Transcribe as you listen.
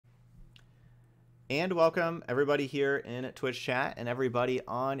And welcome everybody here in Twitch chat and everybody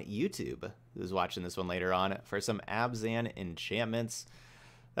on YouTube who's watching this one later on for some Abzan Enchantments.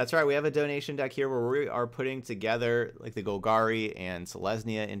 That's right, we have a donation deck here where we are putting together like the Golgari and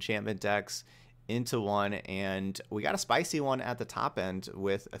Selesnya enchantment decks into one, and we got a spicy one at the top end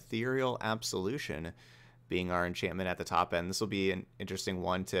with Ethereal Absolution being our enchantment at the top end. This will be an interesting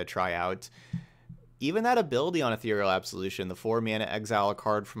one to try out. Even that ability on Ethereal Absolution, the 4-mana exile a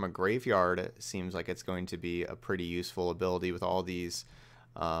card from a graveyard, seems like it's going to be a pretty useful ability with all these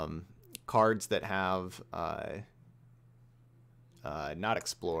cards that have, not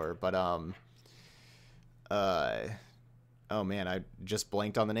Explore, but, oh man, I just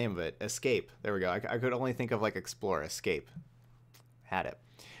blanked on the name of it. Escape. There we go. I could only think of like Explore. Escape. Had it.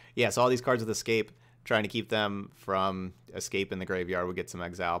 Yeah, so all these cards with Escape, trying to keep them from Escape in the graveyard would get some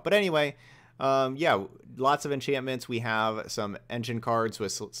exile. But anyway... yeah, lots of enchantments. We have some engine cards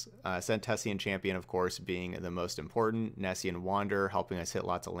with Sentessian Champion, of course, being the most important. Nessian Wander helping us hit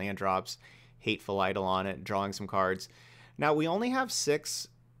lots of land drops. Hateful Eidolon it, drawing some cards. Now, we only have 6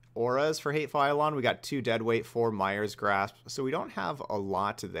 auras for Hateful Eidolon. We got 2 Deadweight, 4 Mire's Grasp, so we don't have a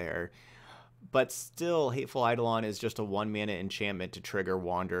lot there. But still, Hateful Eidolon is just a 1-mana enchantment to trigger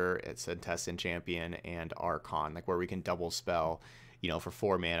Wander, Sentessian Champion, and Archon, like where we can double spell. You know, for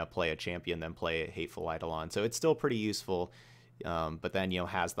 4 mana, play a champion, then play a Hateful Eidolon. So it's still pretty useful, but then, you know,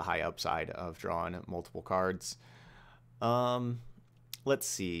 has the high upside of drawing multiple cards. Let's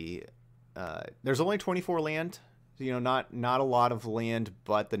see. There's only 24 land. You know, not a lot of land,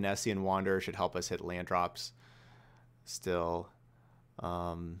 but the Nessian Wanderer should help us hit land drops still.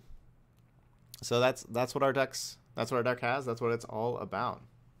 So that's what our deck has. That's what it's all about.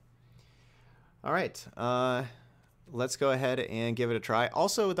 All right. Let's go ahead and give it a try.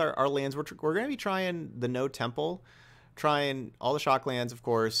 Also, with our lands, we're going to be trying the No Temple, trying all the shock lands, of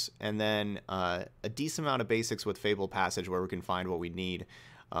course, and then a decent amount of basics with Fabled Passage where we can find what we need.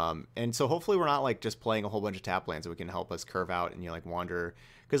 And so hopefully we're not like just playing a whole bunch of tap lands that we can help us curve out and, you know, like Wander.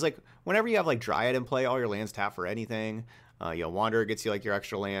 Because like whenever you have like Dryad in play, all your lands tap for anything. You know, Wander gets you like your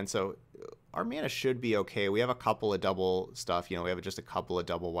extra land. So our mana should be okay. We have a couple of double stuff. You know, we have just a couple of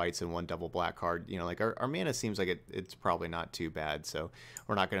double whites and 1 double black card. You know, like our mana seems like it's probably not too bad. So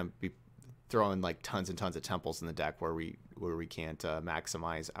we're not going to be throwing like tons and tons of temples in the deck where we can't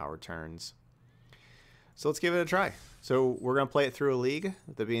maximize our turns. So let's give it a try. So we're going to play it through a league,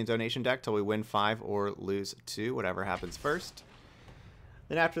 the being donation deck, till we win 5 or lose 2, whatever happens first.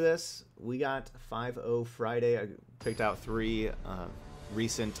 Then after this, we got 5-0 Friday. I picked out 3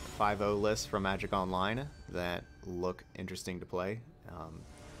 recent 5-0 lists from Magic Online that look interesting to play,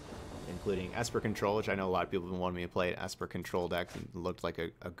 including Esper Control, which I know a lot of people have been wanting me to play an Esper Control deck. It looked like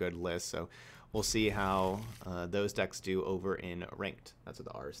a good list, so we'll see how those decks do over in Ranked. That's what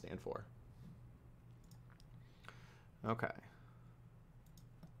the R's stand for. Okay.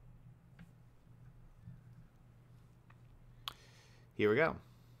 Here we go.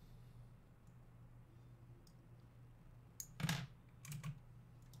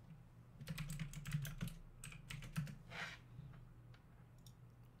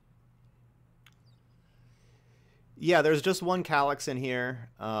 Yeah, there's just 1 Calyx in here.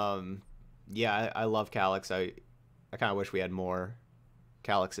 Yeah, I love Calyx. I kind of wish we had more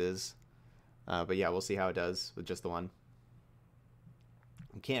Calyxes. But yeah, we'll see how it does with just the 1.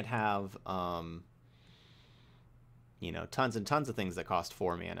 We can't have, you know, tons and tons of things that cost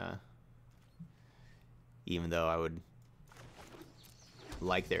 4 mana. Even though I would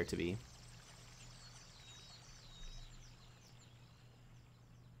like there to be.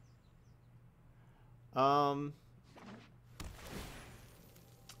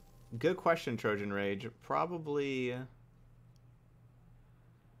 Good question, Trojan Rage. Probably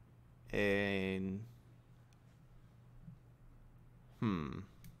a... I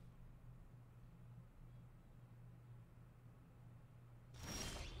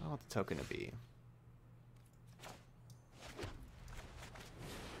want the token to be.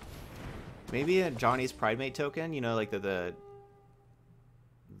 Maybe a Johnny's Pridemate token, you know, like that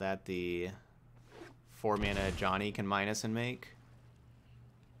the 4-mana Johnny can minus and make.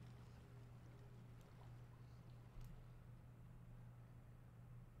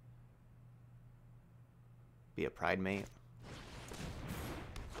 Be a Pridemate.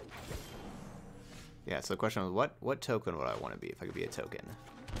 Yeah, so the question was, what token would I want to be if I could be a token?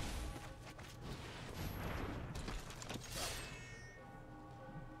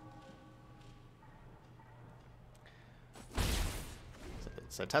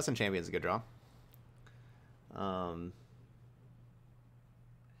 So Tessin Champion's a good draw.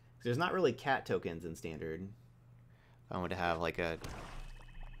 There's not really cat tokens in Standard. If I want to have like a...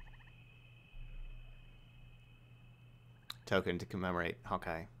 token to commemorate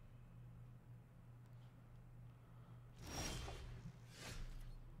Hawkeye.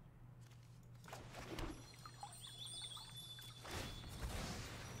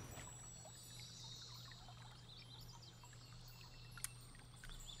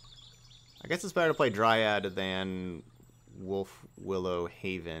 I guess it's better to play Dryad than Wolf Willow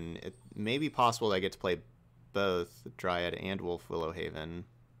Haven. It may be possible that I get to play both Dryad and Wolf Willow Haven.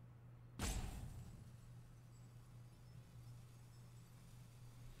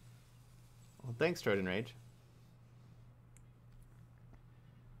 Well, thanks, Trojan Rage.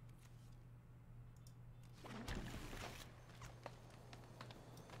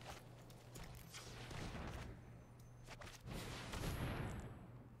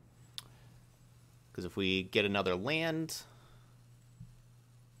 Because if we get another land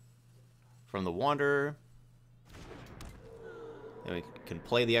from the Wanderer, then we can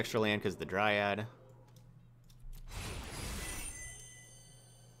play the extra land because of the Dryad.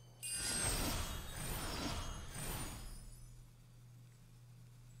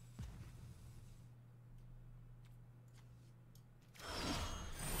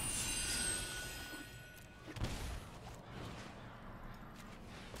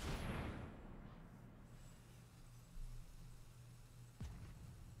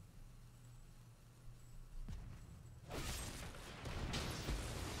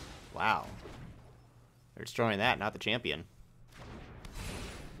 Wow. They're destroying that, not the champion.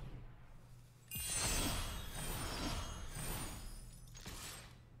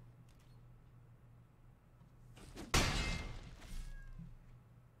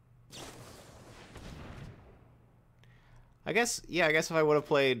 I guess if I would have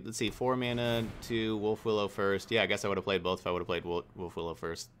played, let's see, 4 mana to Wolf Willow first. Yeah, I guess I would have played both if I would have played Wolf Willow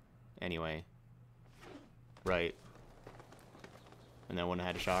first anyway. Right. And then wouldn't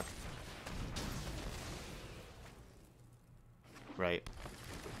have had a shock. Right.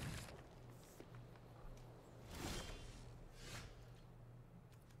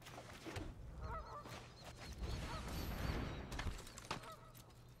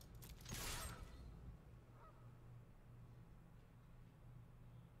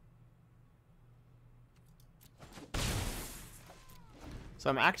 So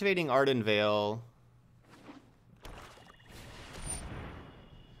I'm activating Arden Veil.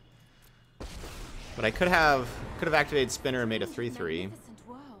 But I could have activated Spinner and made a 3/3.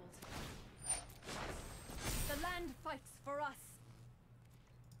 The land fights for us.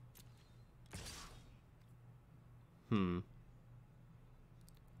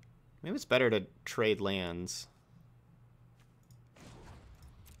 Maybe it's better to trade lands.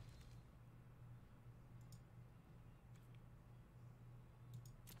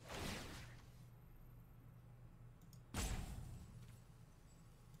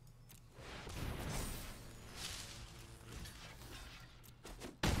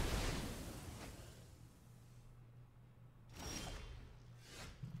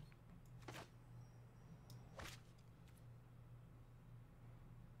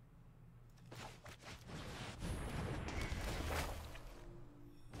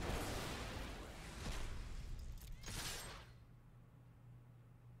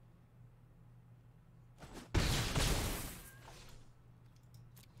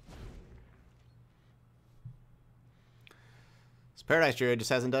 This Paradise Druid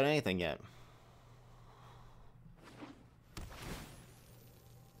just hasn't done anything yet.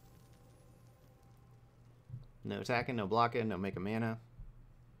 No attacking, no blocking, no make a mana.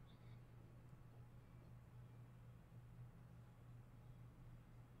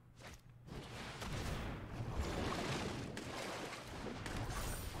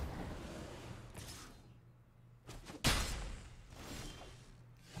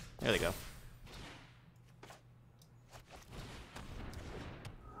 There they go.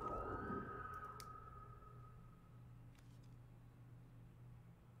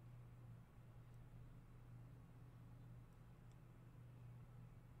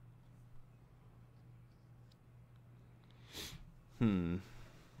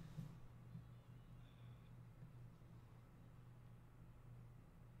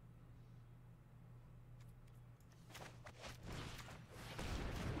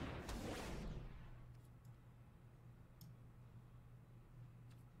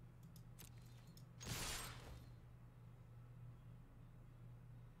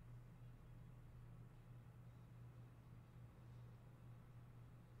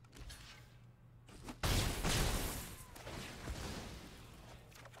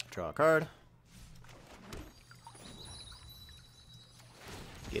 Draw a card.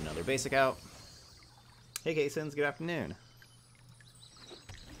 Get another basic out. Hey, Kasons, good afternoon.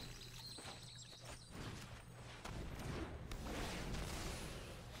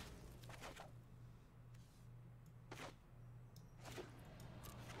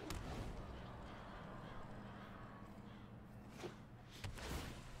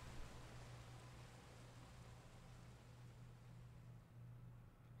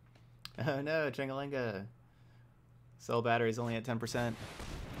 Oh no, Chingalinga. Cell battery's only at 10%.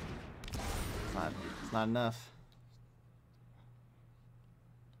 It's not enough.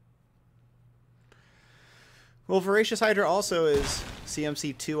 Well, Voracious Hydra also is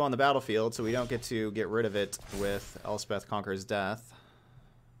CMC 2 on the battlefield, so we don't get to get rid of it with Elspeth Conquers Death.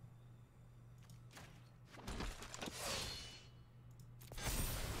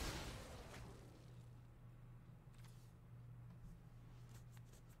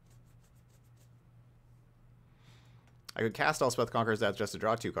 I could cast Elspeth Conquers Death just to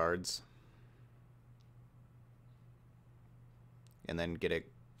draw 2 cards. And then get it.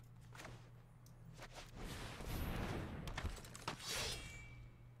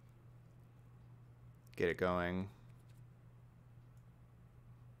 Get it going.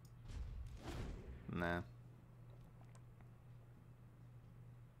 Nah.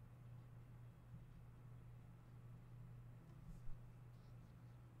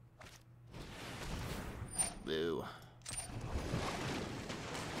 Boo.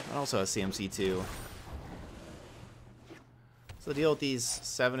 It also has CMC 2. What's the deal with these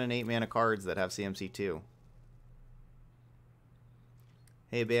 7 and 8 mana cards that have CMC 2?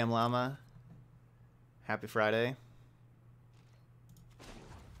 Hey Bam Llama. Happy Friday.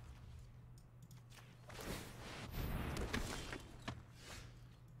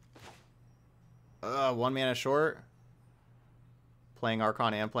 One mana short. Playing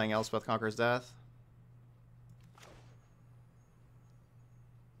Archon and playing Elspeth Conquers Death.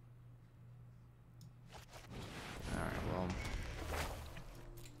 Alright, well.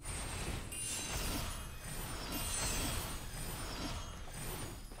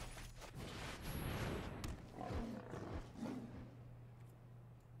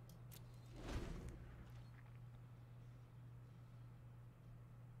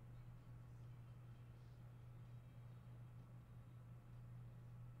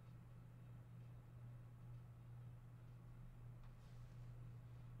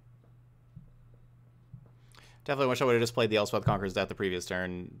 Definitely wish I would have just played the Elspeth Conquers Death the previous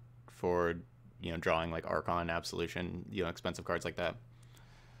turn for, you know, drawing like Archon, Absolution, you know, expensive cards like that.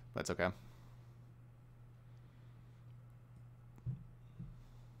 But it's okay.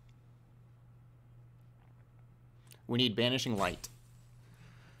 We need Banishing Light.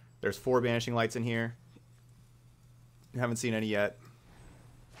 There's 4 Banishing Lights in here. Haven't seen any yet.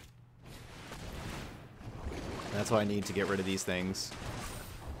 That's why I need to get rid of these things.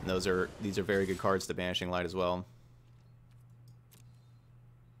 And these are very good cards to Banishing Light as well.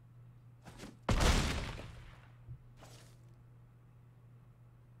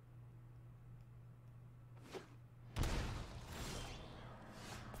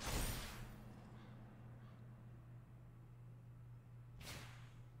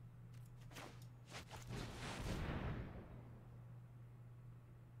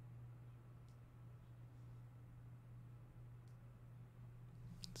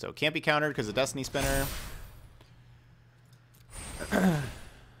 So can't be countered because of Destiny Spinner.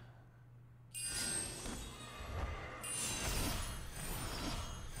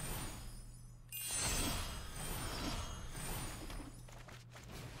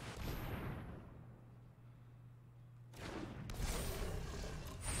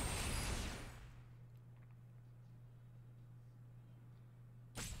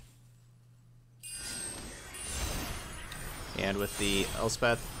 And with the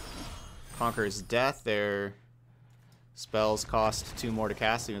Elspeth Conquers Death, their spells cost 2 more to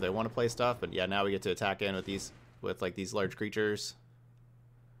cast, even if they want to play stuff. But yeah, now we get to attack in with these, with like these large creatures.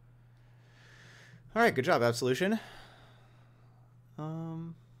 All right, good job, Absolution.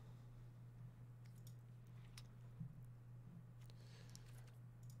 So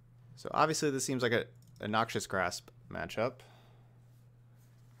obviously this seems like a Noxious Grasp matchup.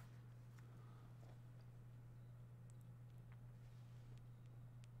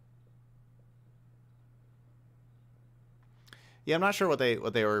 Yeah, I'm not sure what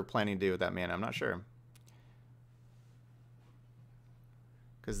they were planning to do with that mana. I'm not sure.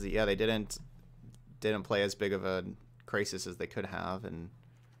 Because yeah, they didn't play as big of a crisis as they could have, and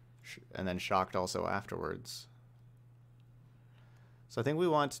then shocked also afterwards. So I think we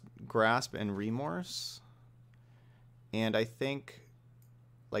want Grasp and Remorse, and I think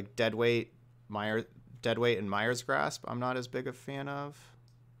like Deadweight and Myers Grasp I'm not as big a fan of.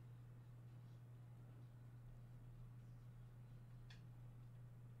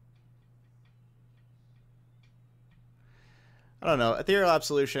 I don't know. Ethereal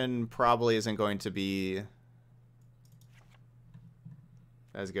Absolution probably isn't going to be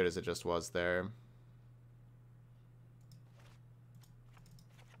as good as it just was there.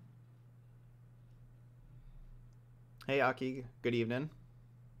 Hey, Aki. Good evening.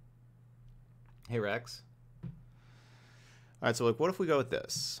 Hey, Rex. Alright, so like, what if we go with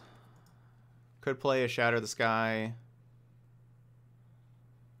this? Could play a Shatter the Sky.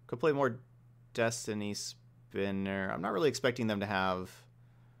 Could play more Destiny Spinner. I'm not really expecting them to have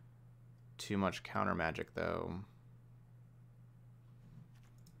too much counter magic, though.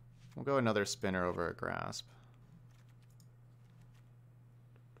 We'll go another Spinner over a Grasp.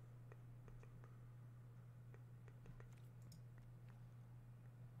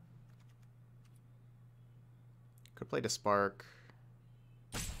 Could play to Spark.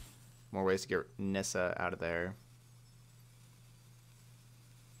 More ways to get Nissa out of there.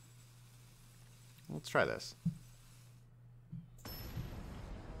 Let's try this.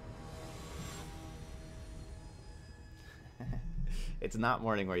 It's not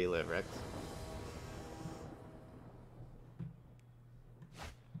morning where you live, Rex.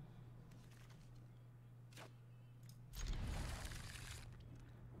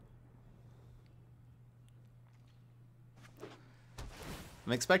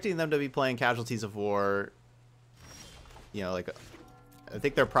 I'm expecting them to be playing Casualties of War. You know, like, I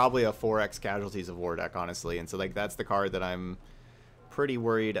think they're probably a 4x Casualties of War deck, honestly. And so, like, that's the card that I'm pretty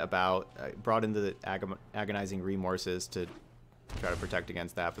worried about. I brought into the Agonizing Remorses to try to protect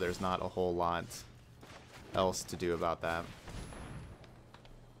against that, but there's not a whole lot else to do about that.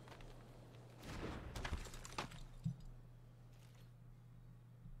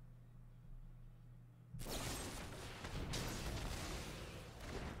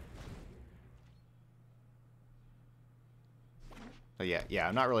 But yeah,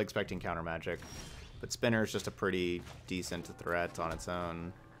 I'm not really expecting counter magic, but Spinner is just a pretty decent threat on its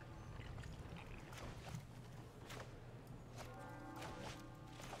own.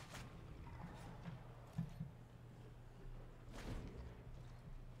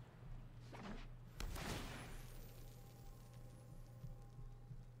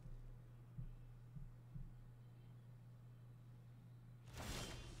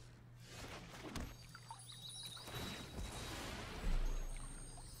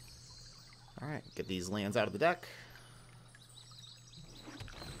 Alright, get these lands out of the deck.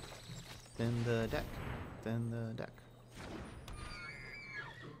 Then the deck. Then the deck.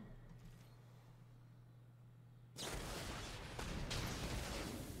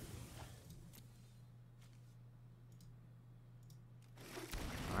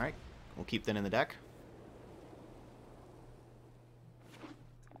 Alright, we'll keep that in the deck.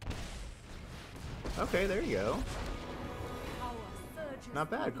 Okay, there you go.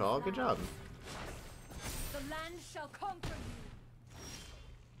 Not bad, Call. Good job. The land shall conquer you.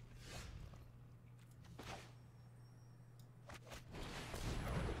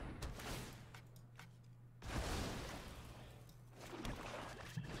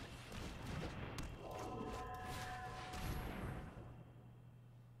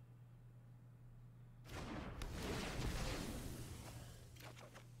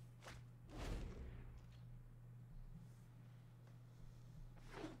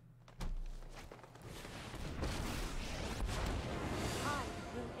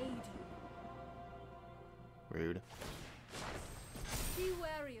 Rude. Be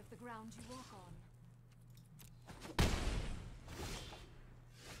wary of the ground you walk on.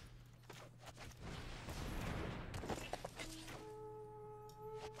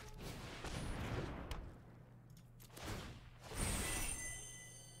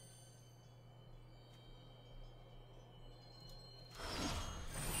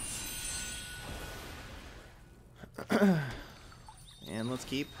 And let's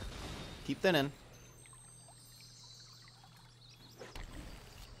keep thinning.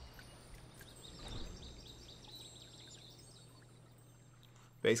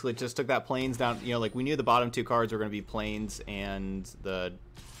 Basically just took that Plains down, you know, like we knew the bottom two cards were going to be Plains and the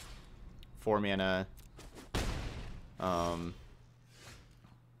 4-mana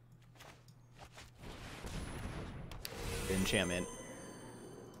enchantment.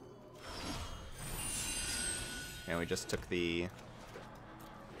 And we just took the...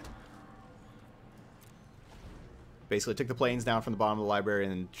 Basically took the Plains down from the bottom of the library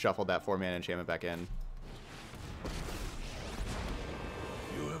and shuffled that 4-mana enchantment back in.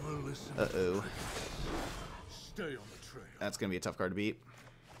 Uh-oh. Stay on the trail. That's going to be a tough card to beat.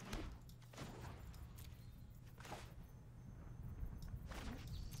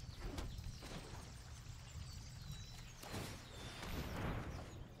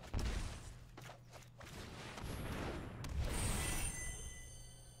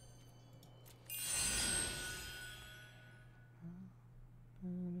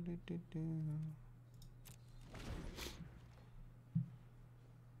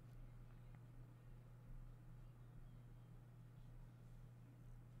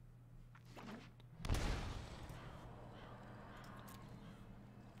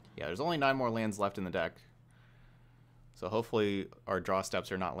 Yeah, there's only 9 more lands left in the deck. So hopefully our draw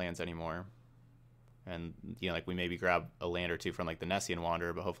steps are not lands anymore. And, you know, like we maybe grab a land or two from like the Nessian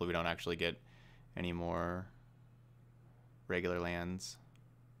Wanderer, but hopefully we don't actually get any more regular lands.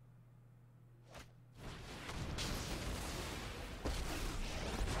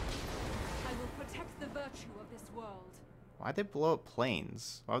 I will protect the virtue of this world. Why'd they blow up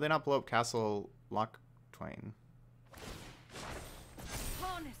planes? Why would they not blow up Castle Loch Twain?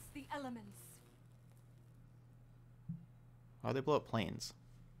 Harness the elements. Why'd they blow up planes?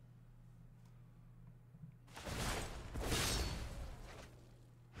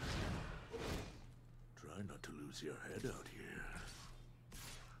 Try not to lose your head out here.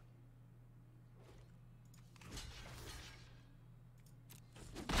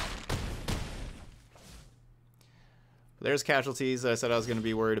 There's casualties that I said I was going to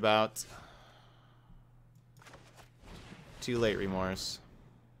be worried about. Too late, Remorse.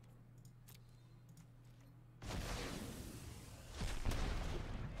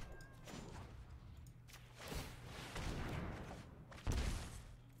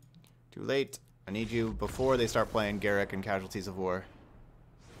 Too late. I need you before they start playing Garruk and Casualties of War.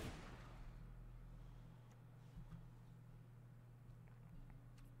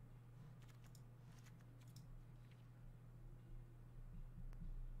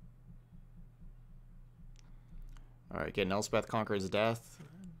 Alright, get an Elspeth Conquers Death.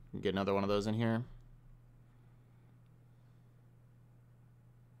 Get another one of those in here.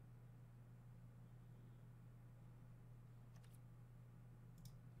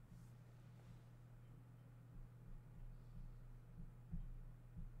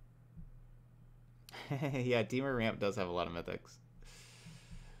 Yeah, Deemer Ramp does have a lot of mythics.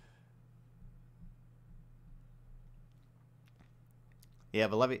 Yeah,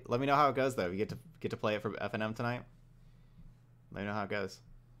 but let me know how it goes though. You get to play it for FNM tonight. Let me know how it goes.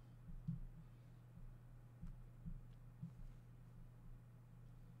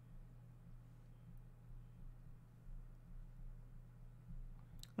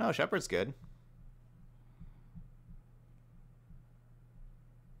 No, Shepherd's good.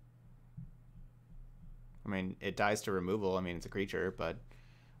 I mean, it dies to removal. I mean, it's a creature, but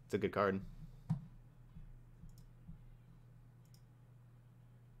it's a good card.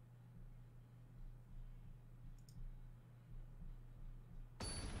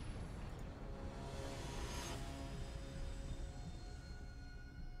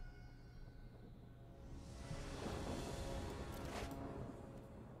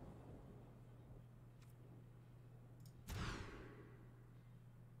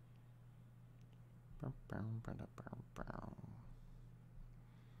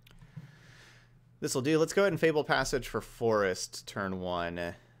 This will do. Let's go ahead and Fable Passage for Forest turn 1.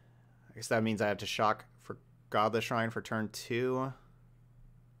 I guess that means I have to shock for Godless Shrine for turn 2.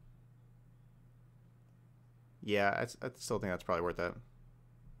 Yeah, I still think that's probably worth it.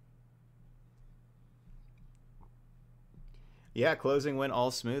 Yeah, closing went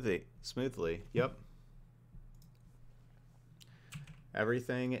all smoothly. Yep.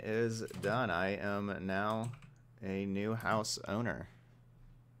 Everything is done. I am now a new house owner.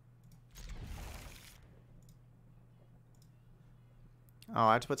 Oh,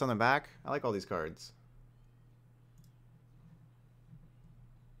 I have to put something back? I like all these cards.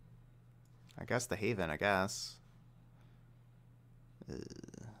 I guess the Haven, I guess. The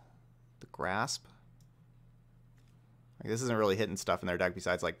Grasp. Like, this isn't really hitting stuff in their deck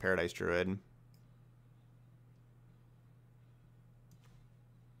besides like Paradise Druid.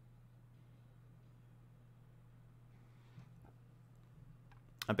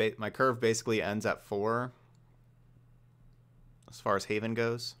 My curve basically ends at 4 as far as Haven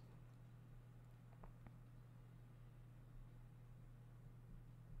goes.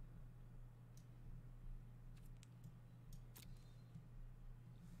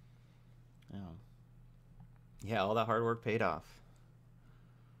 Yeah, all that hard work paid off.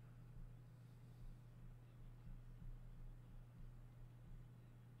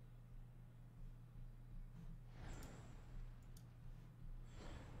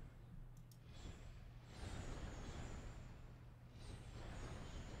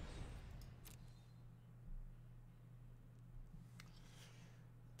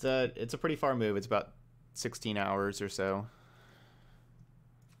 It's a pretty far move. It's about 16 hours or so.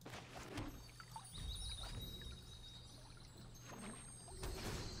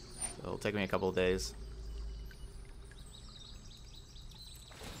 It'll take me a couple of days.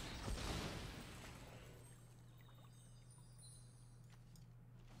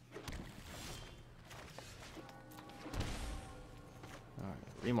 All right,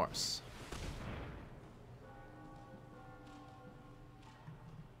 Remorse.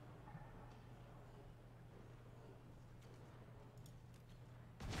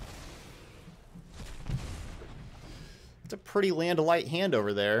 It's a pretty land-light hand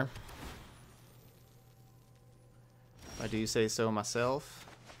over there, if I do say so myself.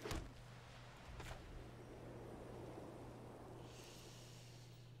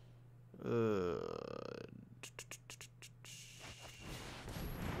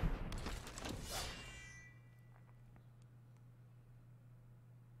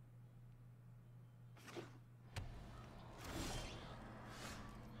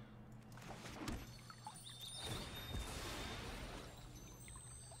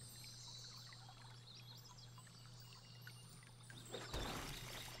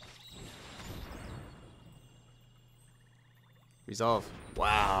 Resolve.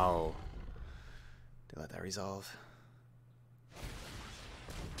 Wow. Do let that resolve.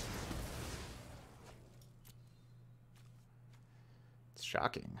 It's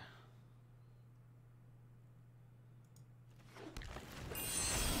shocking.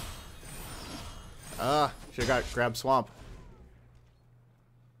 Should've got grab swamp.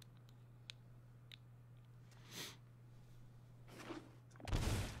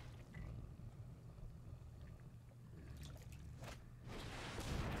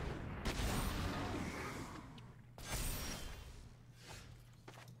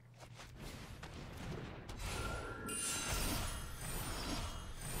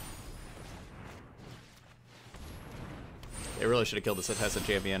 They really should have killed the Setessa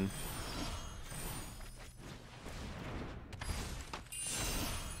champion.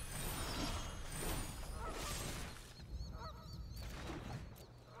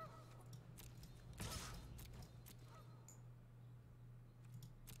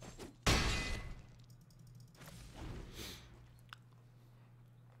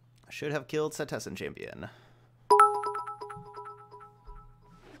 Should have killed Setessa champion.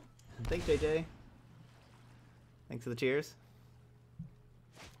 Thanks, JJ. Thanks for the cheers.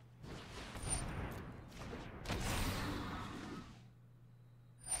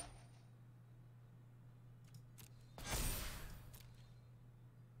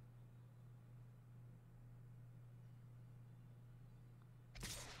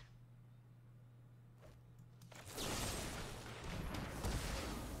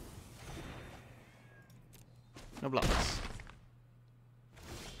 No blocks.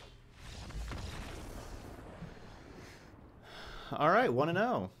 All right,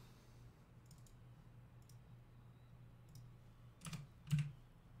 1-0.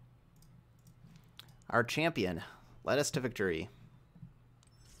 Our champion led us to victory.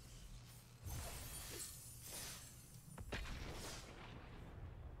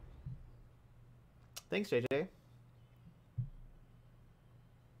 Thanks, JJ.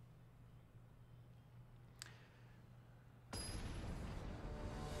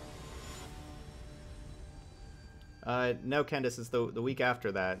 No, Candace, it's the week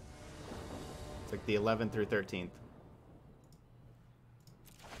after that. It's like the 11th through 13th.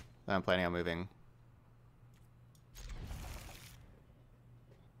 I'm planning on moving.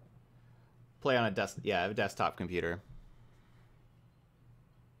 Play on a I have a desktop computer.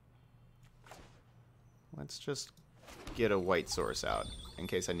 Let's just get a white source out in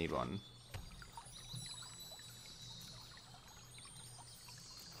case I need one.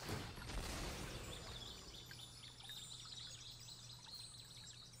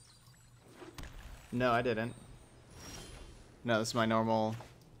 No, I didn't. No, this is my normal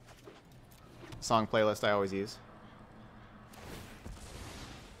song playlist I always use.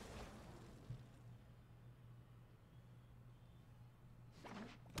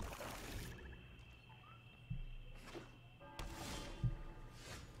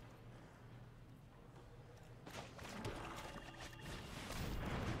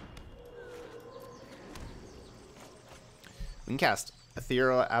 We can cast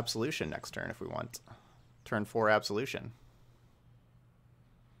Ethereal Absolution next turn if we want. Turn 4 Absolution.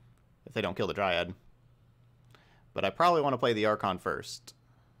 If they don't kill the Dryad. But I probably want to play the Archon first.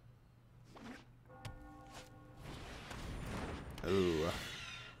 Ooh.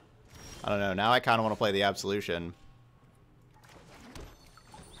 I don't know. Now I kind of want to play the Absolution.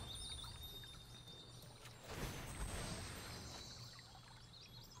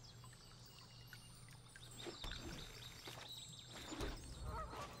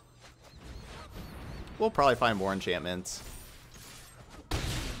 We'll probably find more enchantments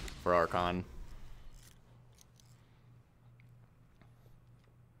for Archon.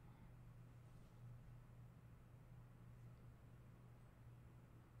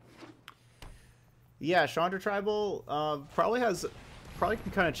 Yeah, Chandra Tribal probably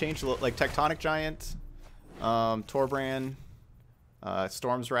can kind of change, like Tectonic Giant, Torbrand,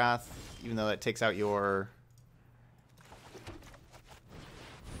 Storm's Wrath, even though it takes out your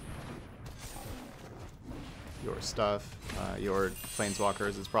stuff. your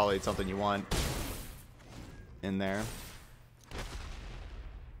planeswalkers. It's probably something you want in there.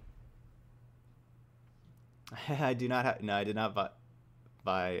 I do not have. No, I did not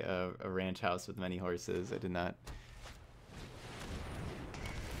buy a ranch house with many horses. I did not.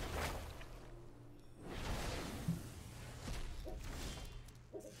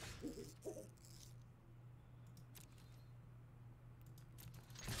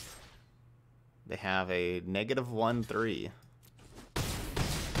 They have a -1/3.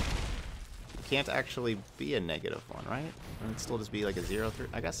 It can't actually be a -1, right? It would still just be like a 0/3.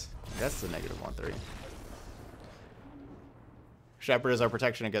 I guess it's a -1/3. Shepherd is our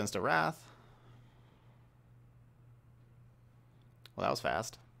protection against a wrath. Well, that was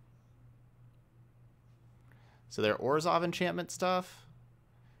fast. So their Orzhov enchantment stuff.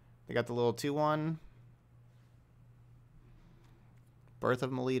 They got the little 2/1. Birth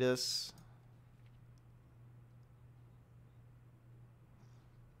of Meletus.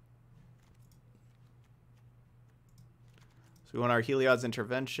 So we want our Heliod's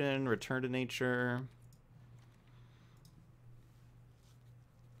Intervention, Return to Nature.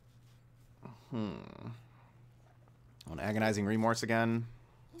 I want Agonizing Remorse again.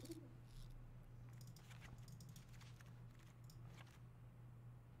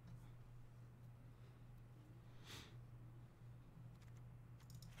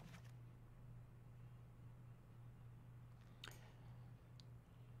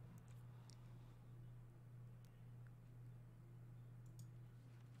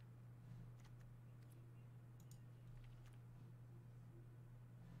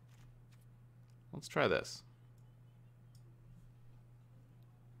 Let's try this.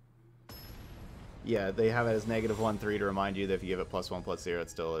 Yeah, they have it as -1/3 to remind you that if you give it +1/+0,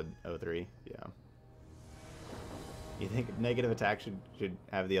 it's still an 0/3. Yeah. You think negative attack should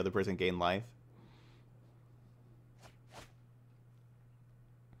have the other person gain life?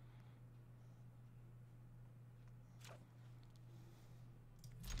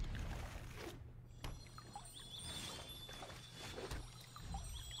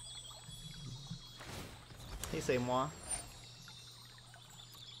 Hey, c'est moi.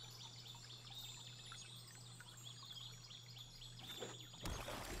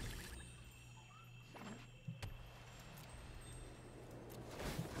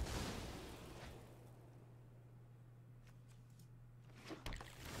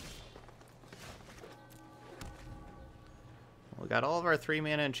 We got all of our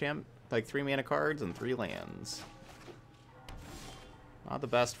 3-mana enchant, like 3-mana cards and 3 lands. Not the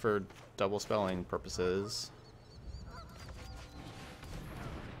best for double spelling purposes.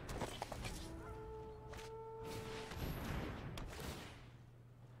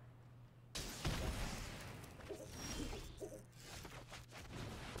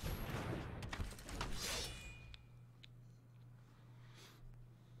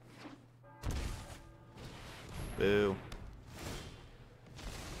 Boo.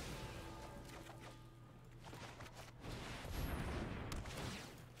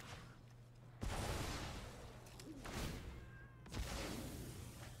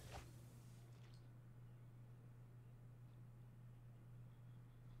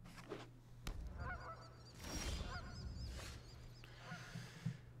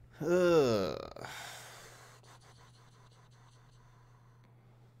 Ugh.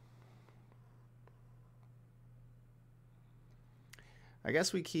 I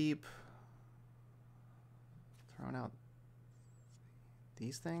guess we keep throwing out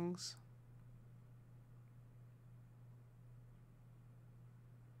these things.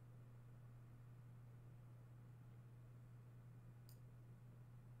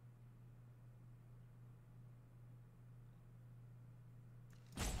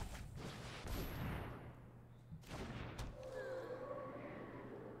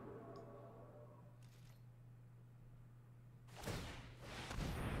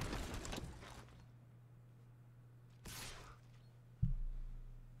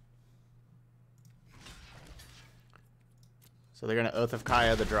 So they're gonna Oath of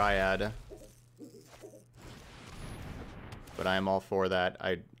Kaya the Dryad. But I am all for that.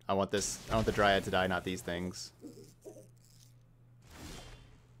 I want this. I want the Dryad to die, not these things.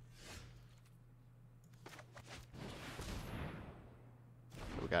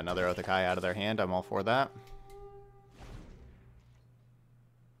 We got another Oath of Kaya out of their hand. I'm all for that.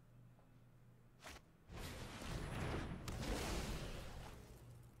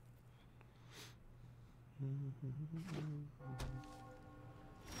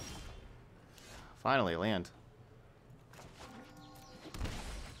 Finally, land.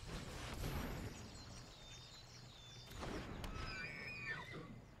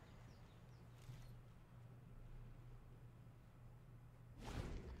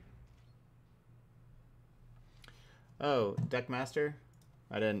 Oh, Deckmaster?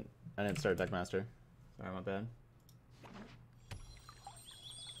 I didn't start Deckmaster. Sorry, my bad.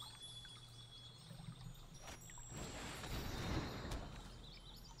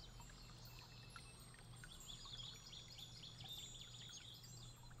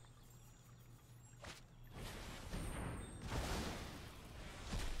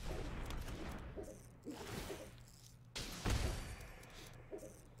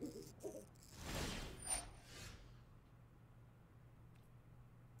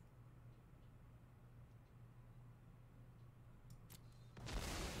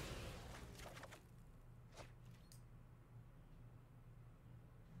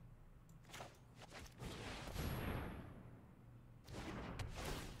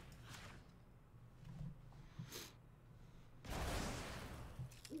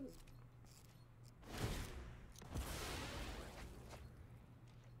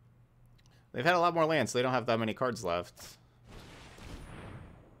 They've had a lot more lands, so they don't have that many cards left.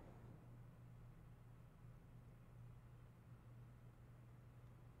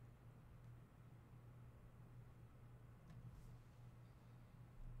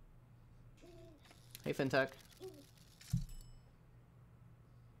 Hey, FinTech.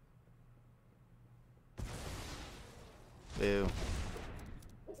 Boo.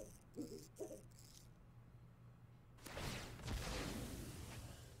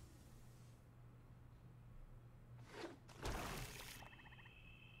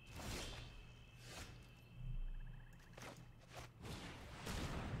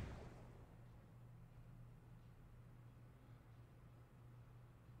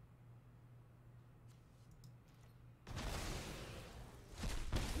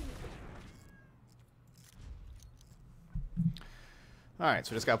 Alright,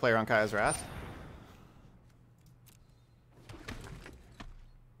 so we just got to play around Kaya's Wrath.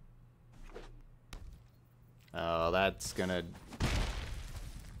 Oh, that's gonna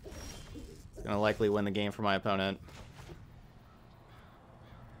likely win the game for my opponent.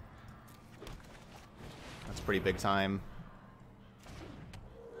 That's pretty big time.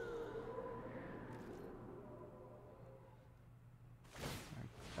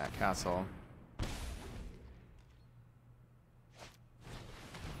 That castle.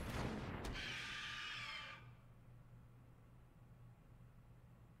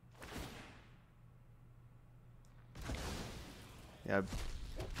 Yeah.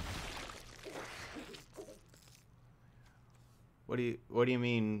 What do you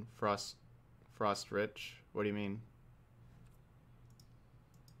mean frost rich? What do you mean?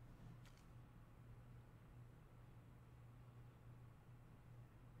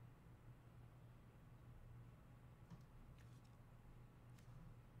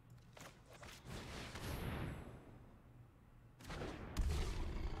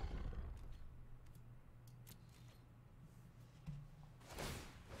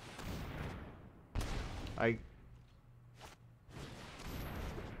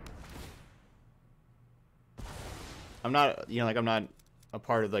 I'm not, I'm not a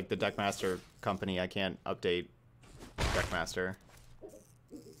part of like the Deckmaster company. I can't update Deckmaster.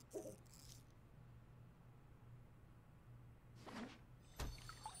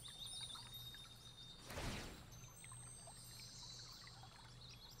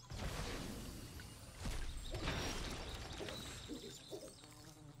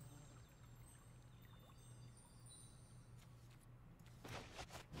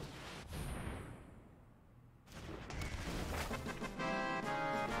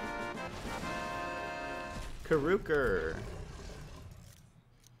 Karuker.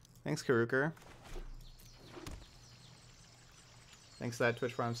 Thanks, Karuker. Thanks for that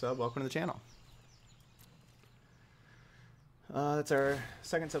Twitch Prime sub. Welcome to the channel. That's our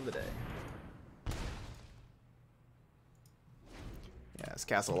second sub of the day. Yeah, it's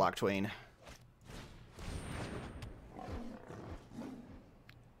Castle Lock Twain.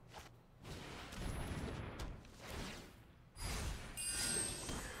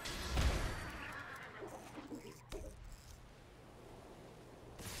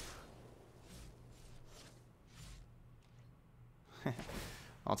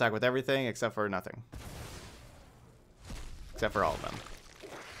 I'll attack with everything except for nothing. Except for all of them.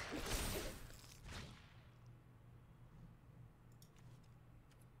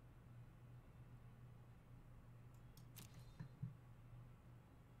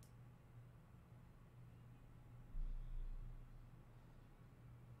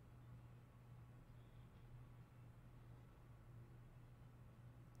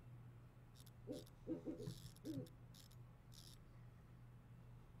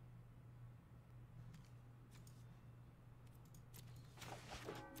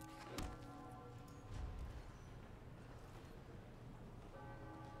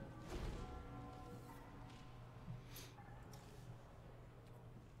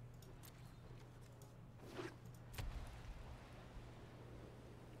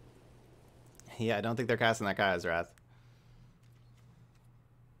 Yeah, I don't think they're casting that Kaya's Wrath.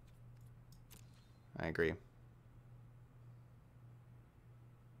 I agree.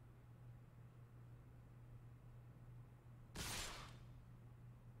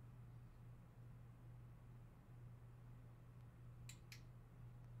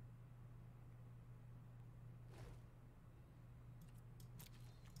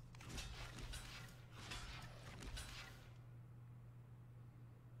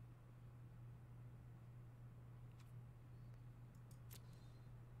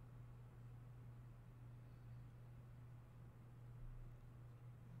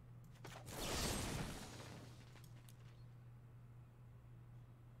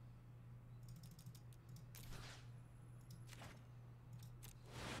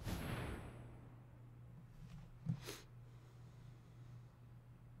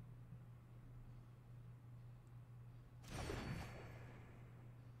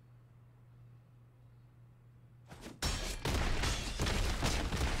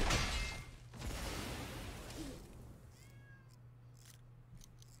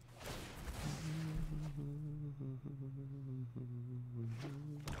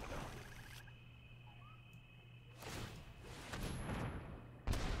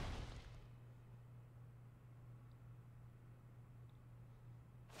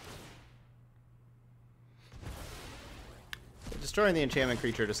 Destroying the enchantment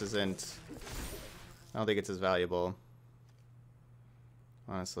creature just isn't... I don't think it's as valuable.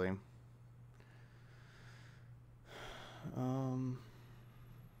 Honestly. So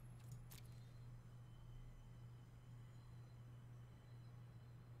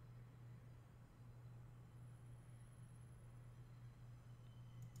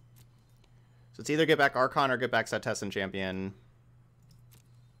it's either get back Archon or get back Setessan Champion.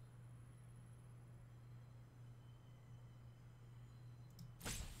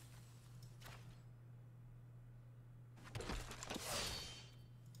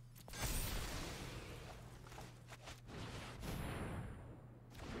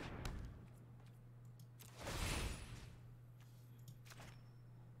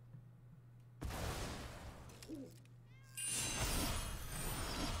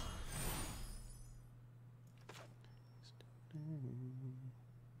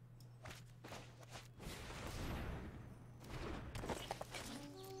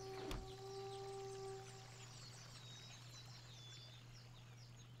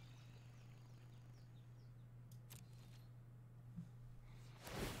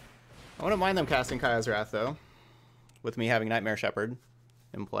 I wouldn't mind them casting Kaya's Wrath, though, with me having Nightmare Shepherd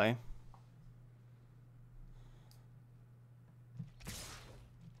in play.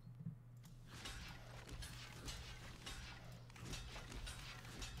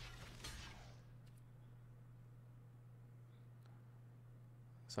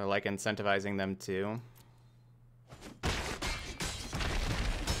 So I like incentivizing them too.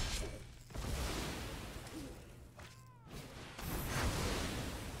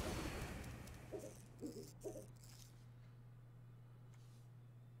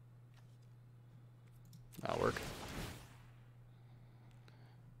 That'll work.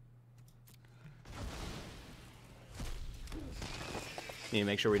 Need to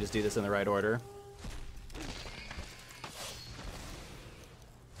make sure we just do this in the right order.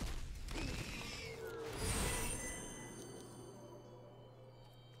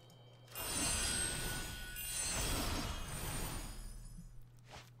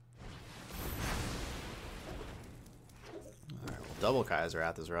 Alright, well, double Kaya's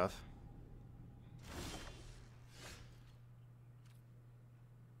Wrath is rough.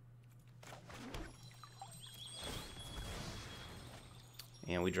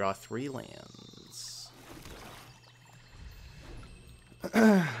 And we draw 3 lands.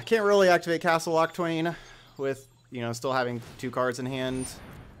 I can't really activate Castle Lock Twain with, you know, still having 2 cards in hand.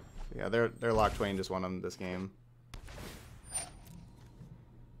 Yeah, their Lock Twain just won them this game.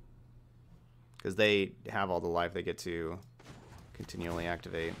 Because they have all the life they get to continually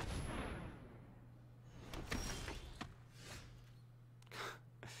activate.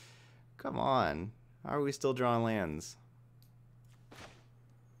 Come on. How are we still drawing lands?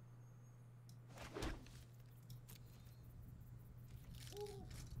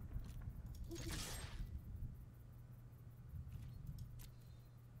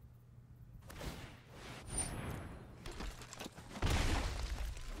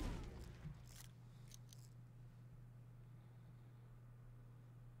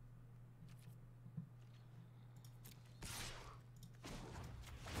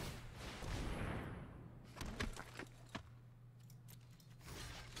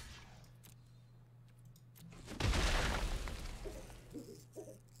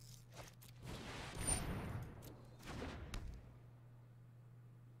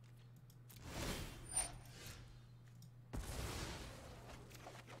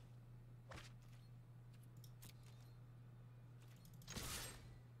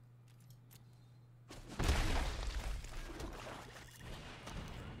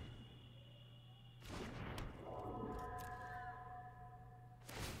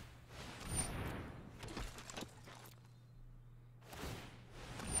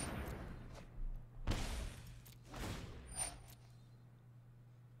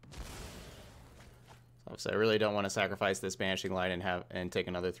 So I really don't want to sacrifice this Banishing Light and take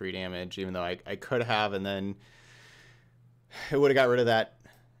another 3 damage, even though I could have, and then it would have got rid of that.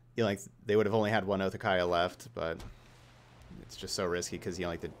 You know, like they would have only had 1 Othakaya left, but it's just so risky because you know,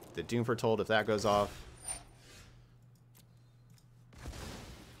 like the Doom Foretold, if that goes off.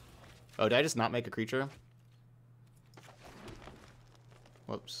 Oh, did I just not make a creature?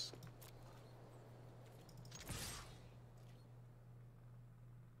 Whoops.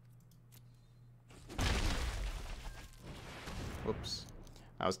 Whoops.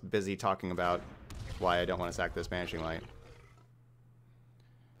 I was busy talking about why I don't want to sack this Banishing Light.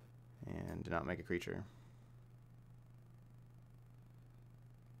 And did not make a creature.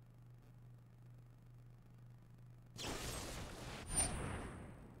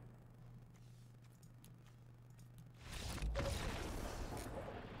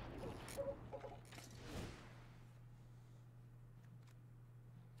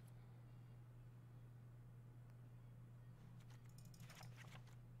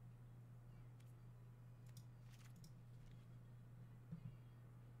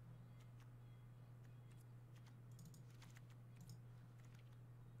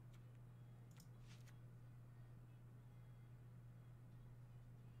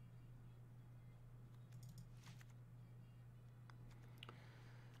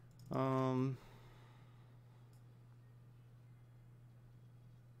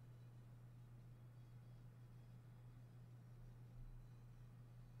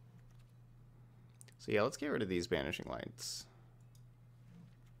 So yeah, let's get rid of these Banishing Lights.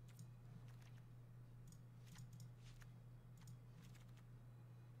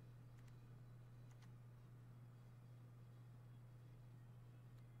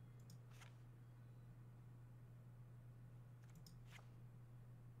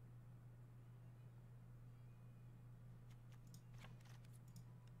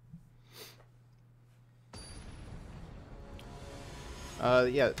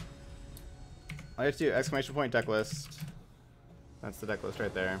 Yeah. I have to do exclamation point deck list. That's the deck list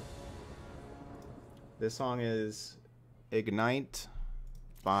right there. This song is Ignite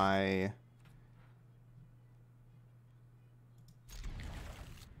by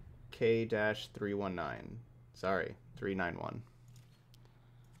K-319. Sorry, 391.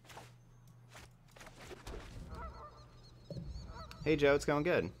 Hey Joe, it's going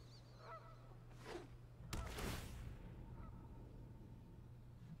good.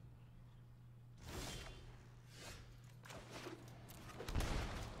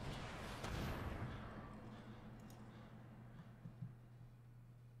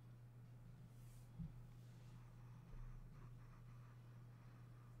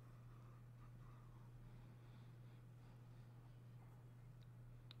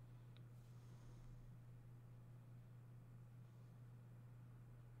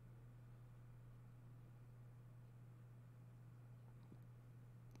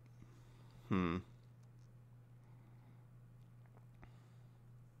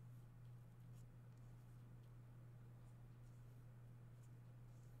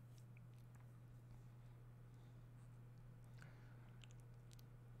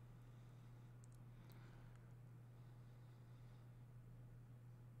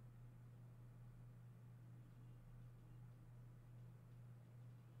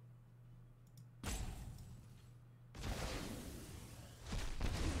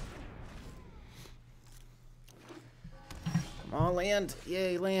 Oh, land!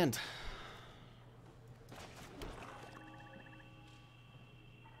 Yay, land!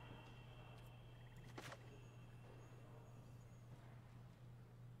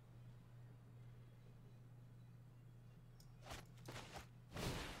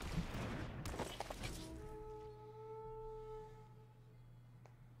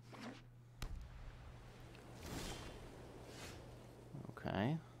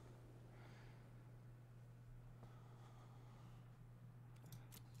 Okay.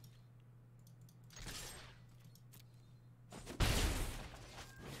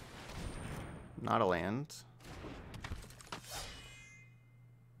 Not a land.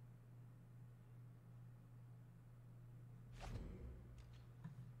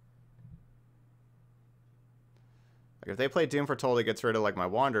 Like if they play Doom Foretold, it gets rid of like my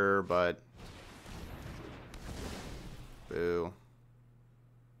Wanderer, but boo.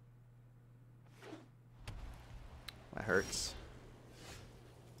 That hurts.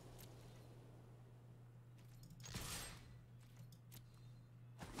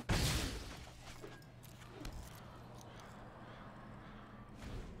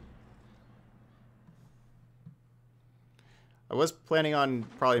 I was planning on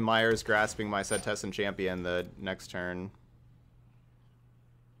probably Myers grasping my Set Test and Champion the next turn.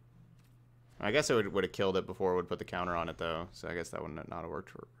 I guess it would have killed it before it would put the counter on it, though. So I guess that would not have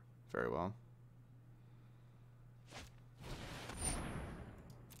worked very well.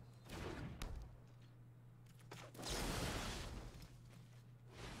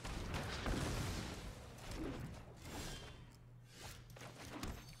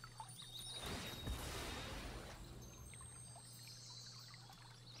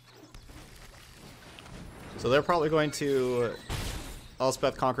 So they're probably going to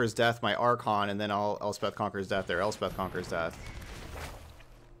Elspeth Conquers Death my Archon, and then I'll Elspeth Conquers Death their Elspeth Conquers Death.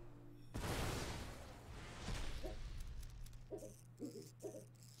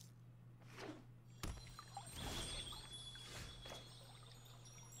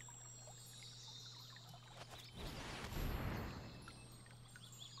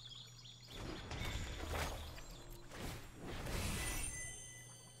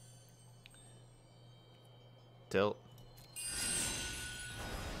 Tilt.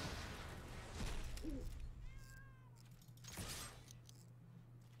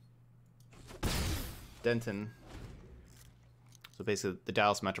 Denton. So basically the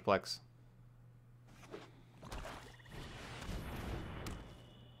Dallas Metroplex.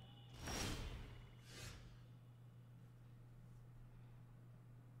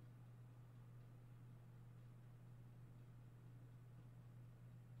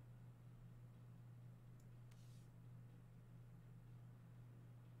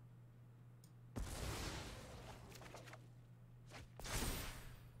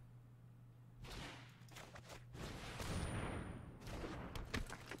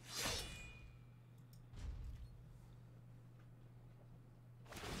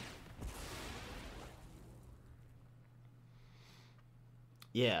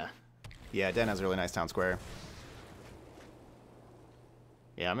 Yeah. Yeah, Den has a really nice town square.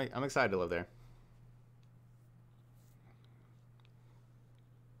 Yeah, I'm excited to live there.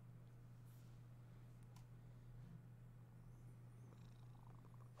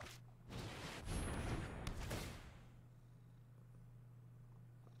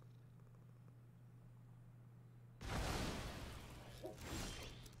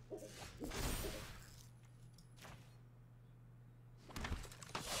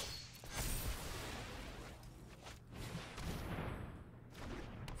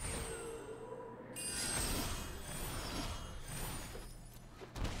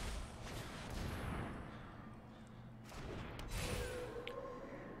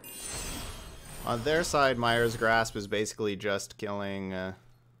 On their side, Myers Grasp is basically just killing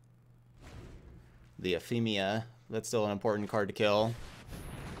the Ephemia. That's still an important card to kill.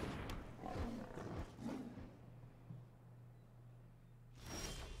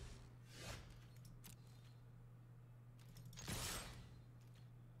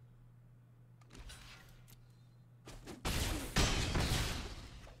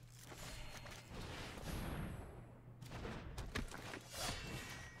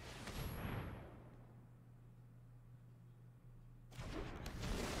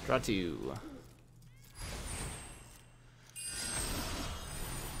 Draw two.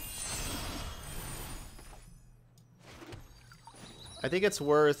 I think it's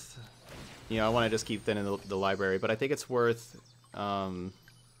worth, you know, I want to just keep thinning the library, but I think it's worth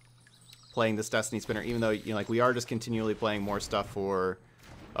playing this Destiny Spinner, even though, you know, like, we are just continually playing more stuff for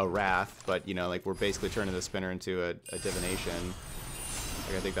a Wrath, but, you know, like, we're basically turning the Spinner into a Divination.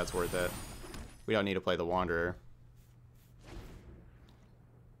 Like, I think that's worth it. We don't need to play the Wanderer.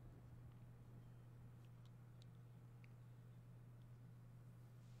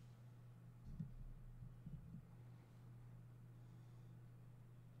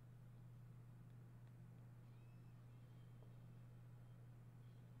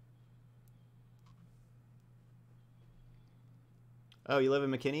 Oh, you live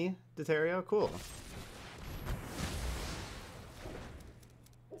in McKinney, Deterio? Cool.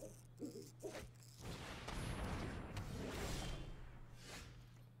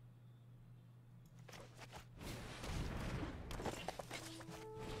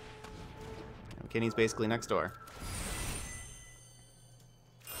 McKinney's basically next door.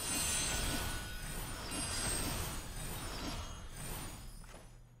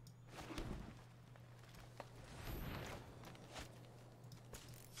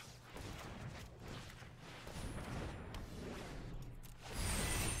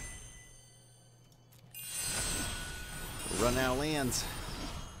 Run out of lands.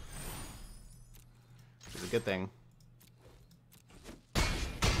 It's a good thing.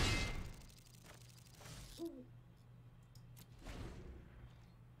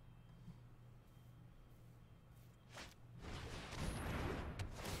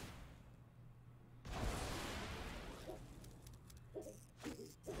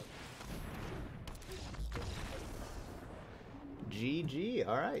 GG.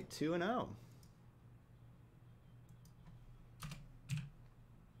 All right, 2-0.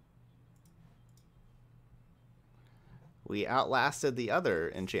 We outlasted the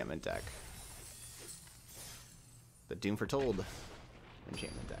other enchantment deck. The Doom Foretold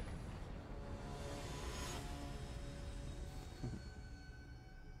enchantment deck.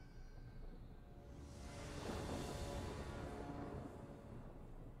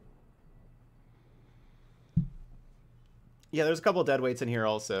 Yeah, there's a couple dead weights in here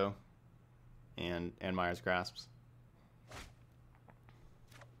also. And Myers Grasps.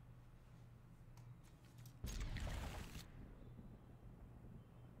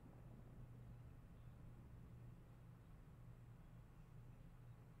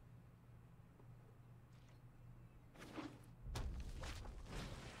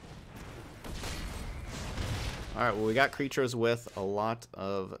 Alright, well we got creatures with a lot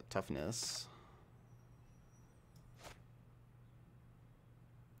of toughness.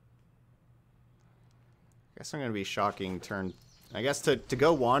 I guess I'm going to be shocking turn... I guess to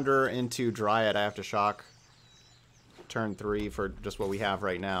go Wanderer into Dryad, I have to shock turn 3 for just what we have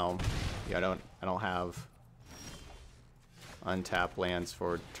right now. Yeah, I don't have untapped lands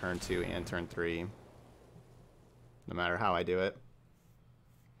for turn 2 and turn 3. No matter how I do it.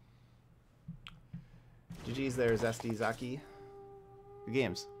 GG's there, Zesty Zaki. Good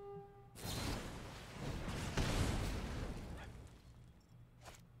games.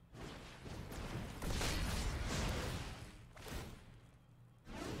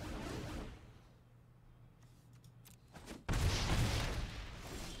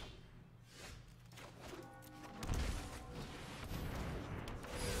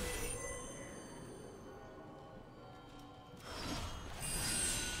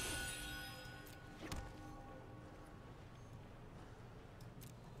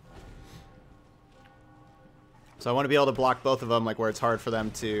 So I want to be able to block both of them, like where it's hard for them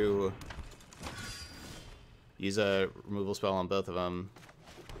to use a removal spell on both of them.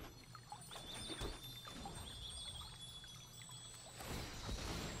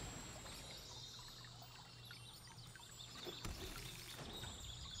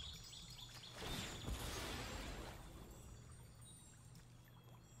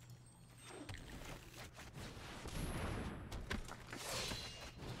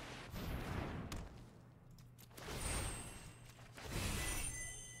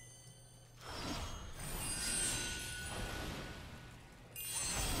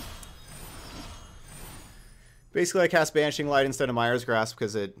 Basically, I cast Banishing Light instead of Myers Grasp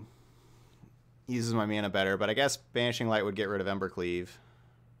because it uses my mana better, but I guess Banishing Light would get rid of Embercleave.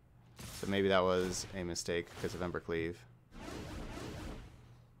 So maybe that was a mistake because of Embercleave.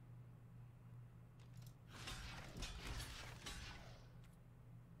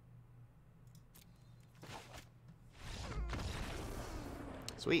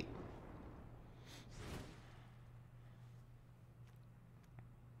 Sweet.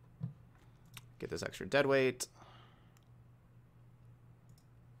 Get this extra deadweight.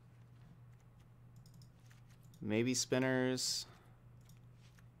 Maybe spinners.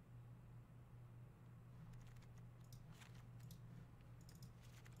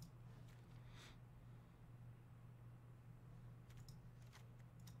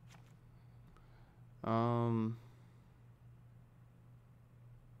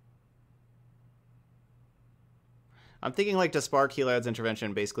 I'm thinking like to spark Helad's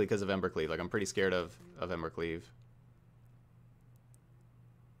intervention basically because of Embercleave. Like I'm pretty scared of Embercleave.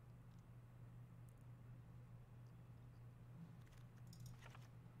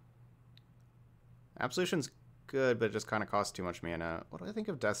 Absolution's good, but it just kind of costs too much mana. What do I think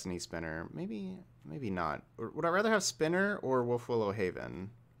of Destiny Spinner? Maybe not. Would I rather have Spinner or Wolfwillow Haven?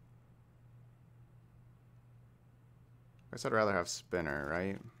 I guess I'd rather have Spinner,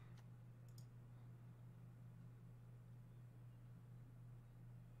 right?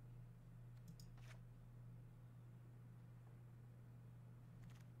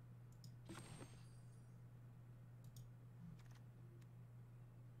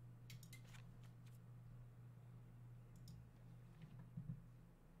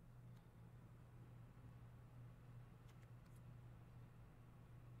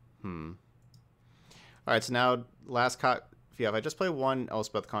 Alright, so now last yeah, if I just play one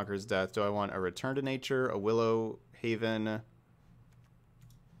Elspeth Conquers Death, do I want a Return to Nature, a Willow Haven? Let's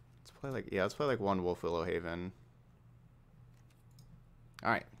play like one Wolfwillow Haven.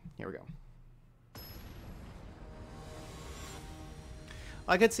 Alright, here we go.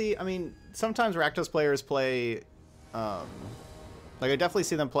 I could see, I mean, sometimes Rakdos players play, like I definitely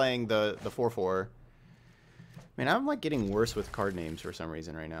see them playing the 4/4. Man, I'm like getting worse with card names for some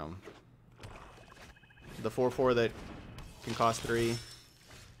reason right now. The 4/4 that can cost 3.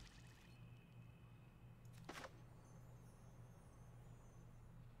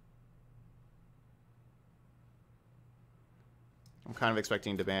 I'm kind of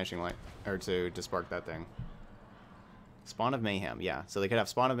expecting to Banishing Light, or to spark that thing. Spawn of Mayhem, yeah. So they could have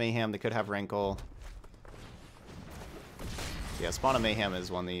Spawn of Mayhem, they could have Rankle. Yeah, Spawn of Mayhem is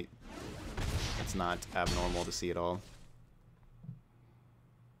one it's not abnormal to see at all.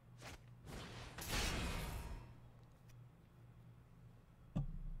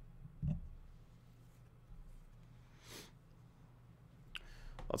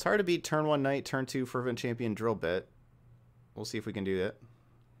 Well, it's hard to beat turn 1 Knight, turn 2 Fervent Champion Drill Bit. We'll see if we can do that.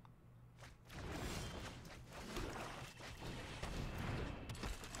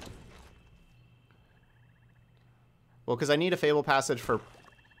 Well, because I need a Fable Passage for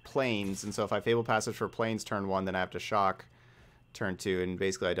Plains, and so if I Fable Passage for Plains turn 1, then I have to shock turn 2, and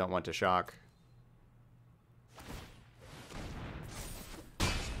basically I don't want to shock.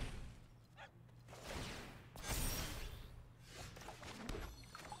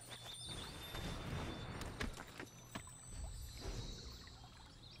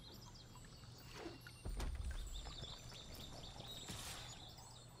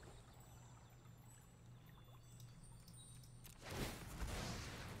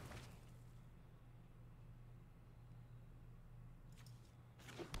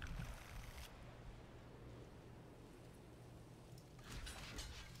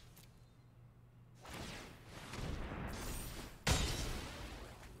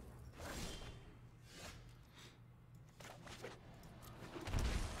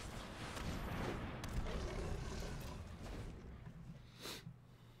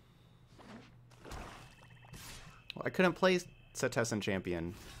 I couldn't play Setessan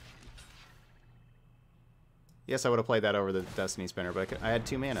Champion. Yes, I would have played that over the Destiny Spinner, but I had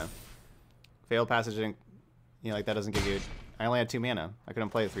 2 mana. Failed Passage, you know, like that doesn't give you... I only had 2 mana. I couldn't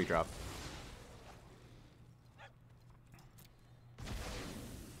play a 3-drop.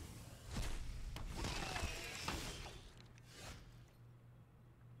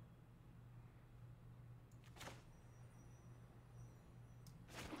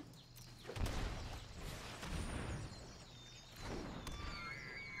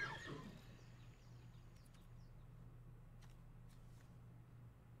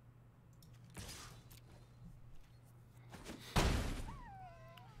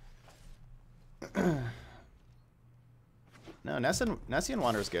 No, Nessian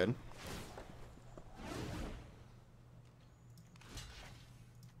Wander's good.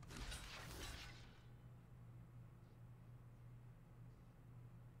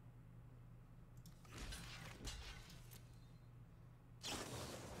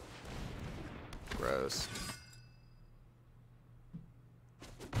 Gross.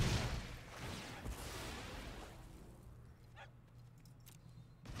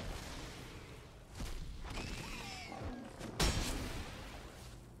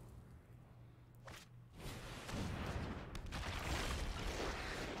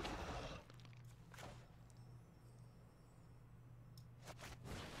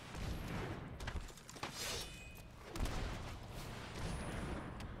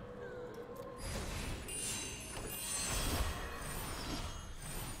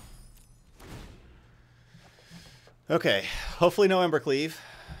 Okay, hopefully no Embercleave.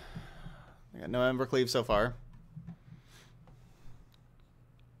 I got no Embercleave so far.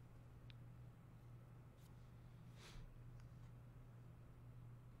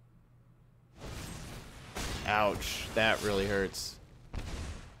 Ouch, that really hurts.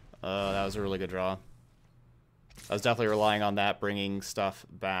 That was a really good draw. I was definitely relying on that bringing stuff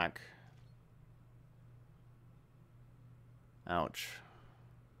back. Ouch.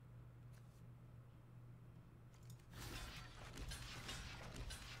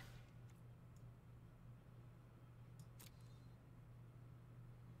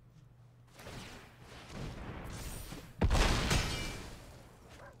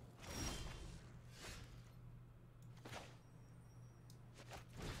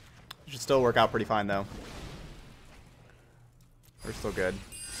 Should still work out pretty fine, though. We're still good.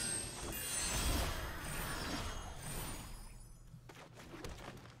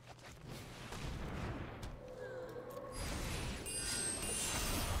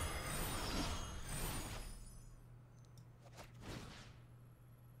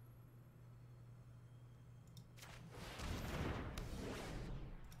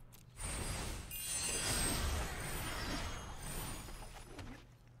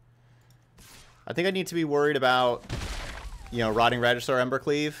 I think I need to be worried about, you know, Rotting Regisaur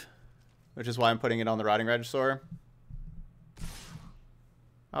Embercleave, which is why I'm putting it on the Rotting Regisaur.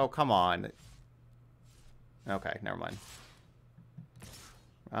 Oh, come on. Okay, never mind.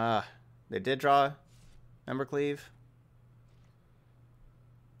 They did draw Embercleave.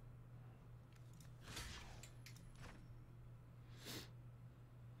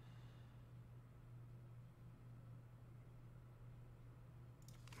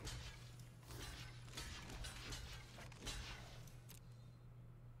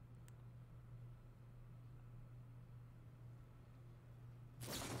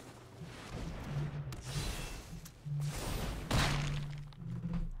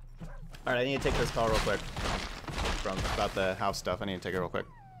 All right, I need to take this call real quick from about the house stuff. I need to take it real quick.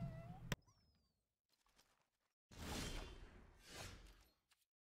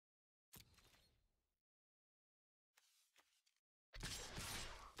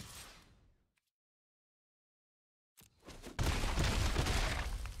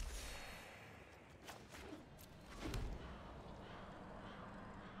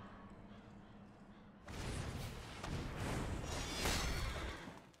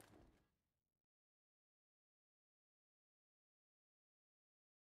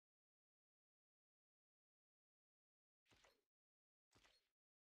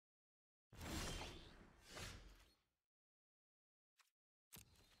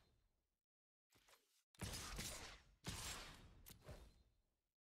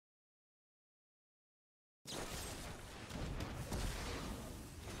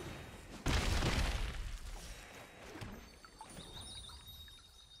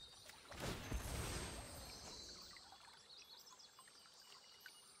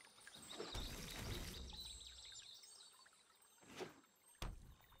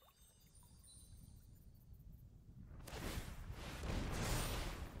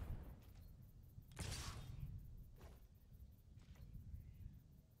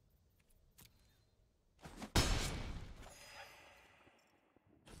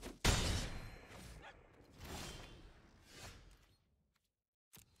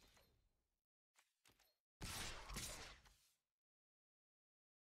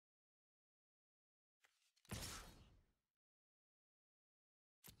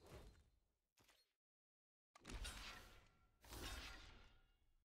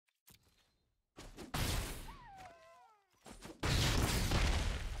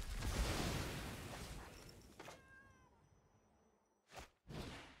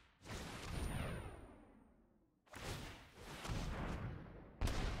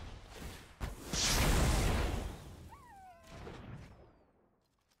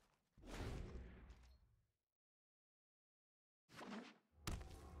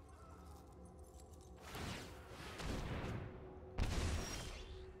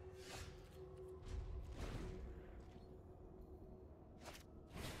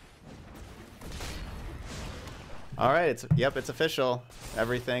 All right, it's official.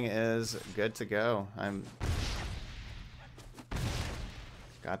 Everything is good to go. I'm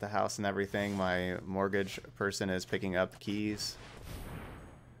got the house and everything. My mortgage person is picking up the keys.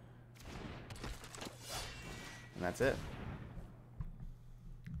 And that's it.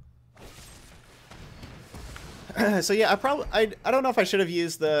 So yeah, I don't know if I should have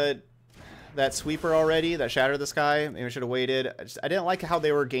used that sweeper already, that Shatter the Sky. Maybe I should have waited. I didn't like how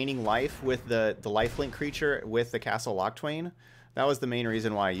they were gaining life with the lifelink creature with the Castle Lochtwain. That was the main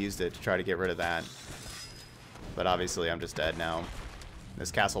reason why I used it, to try to get rid of that. But obviously I'm just dead now. This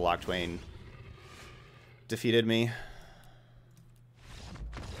Castle Lochtwain defeated me.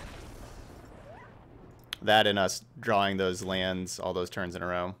 That and us drawing those lands all those turns in a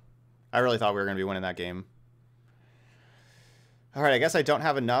row. I really thought we were going to be winning that game. Alright, I guess I don't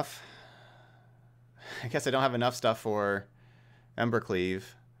have enough. I guess I don't have enough stuff for Embercleave.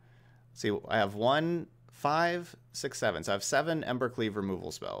 See, I have 1, 5, 6, 7. So I have 7 Embercleave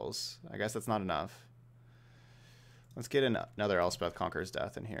removal spells. I guess that's not enough. Let's get another Elspeth Conquers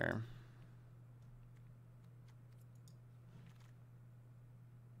Death in here.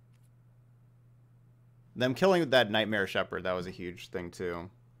 Them killing that Nightmare Shepherd, that was a huge thing too.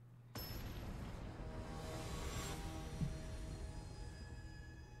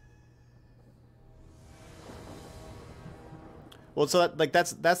 Well, so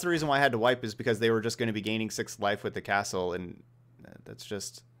that's the reason why I had to wipe, is because they were just going to be gaining 6 life with the castle, and that's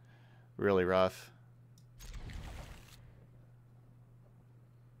just really rough.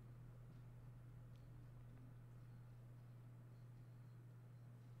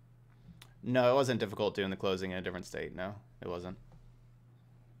 No, it wasn't difficult doing the closing in a different state. No, it wasn't.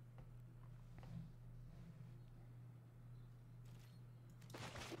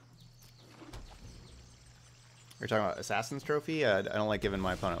 You're talking about Assassin's Trophy? I don't like giving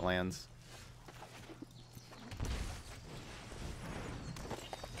my opponent lands.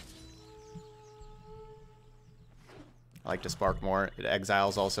 like to spark more. It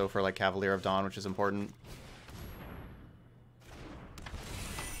exiles also for like Cavalier of Dawn, which is important.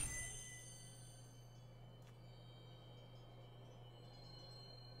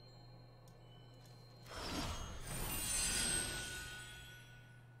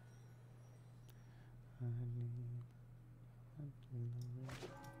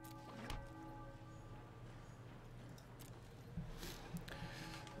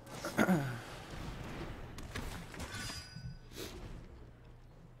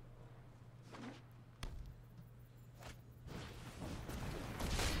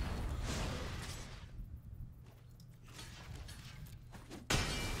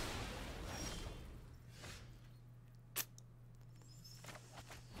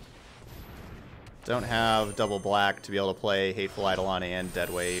 Don't have double black to be able to play Hateful Eidolon and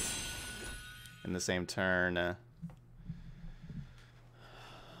Deadweight in the same turn.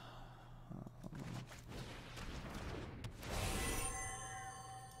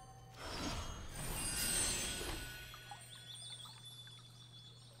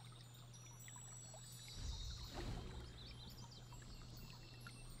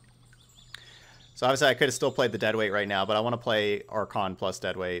 So obviously I could have still played the Deadweight right now, but I want to play Archon plus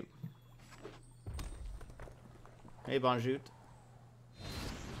Deadweight. Hey, Bonjour.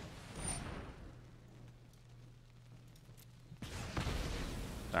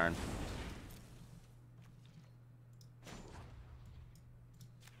 Darn.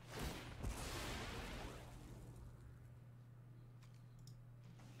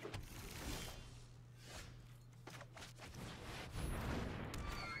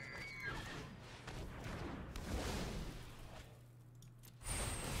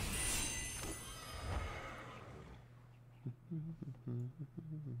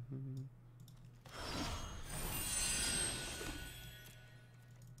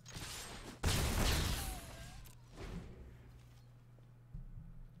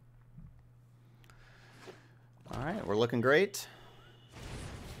 All right, we're looking great.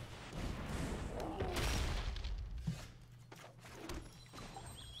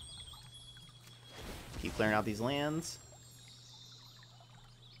 Keep clearing out these lands.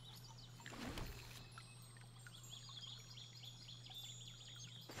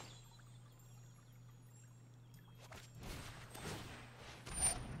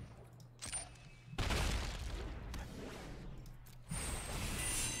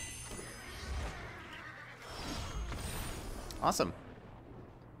 Awesome.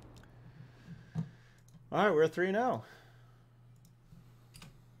 All right, we're 3-0.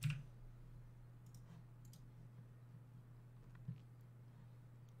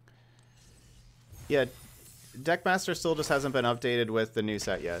 Yeah, Deckmaster still just hasn't been updated with the new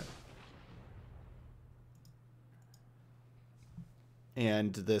set yet.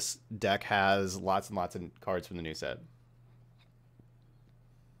 And this deck has lots and lots of cards from the new set.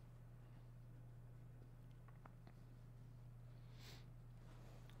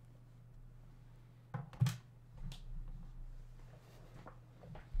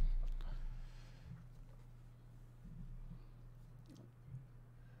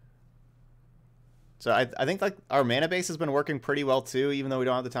 So I think like our mana base has been working pretty well too, even though we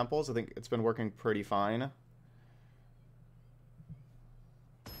don't have the temples. I think it's been working pretty fine.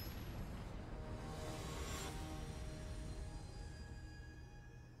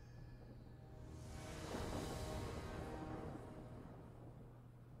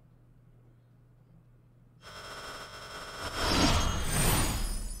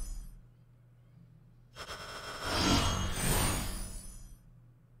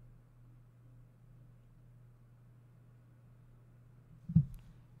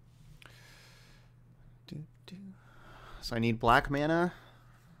 So I need black mana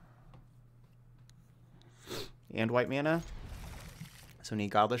and white mana. So I need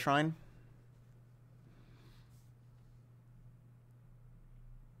Godless Shrine.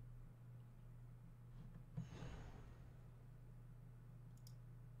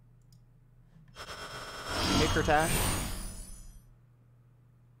 Tash.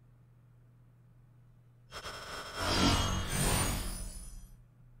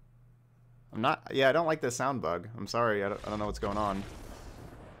 I'm not... Yeah, I don't like this sound bug. I'm sorry. I don't know what's going on.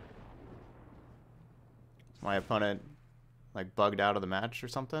 Is my opponent, like, bugged out of the match or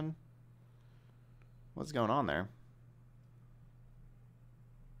something? What's going on there?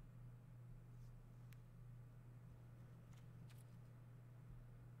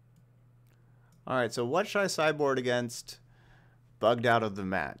 Alright, so what should I sideboard against bugged out of the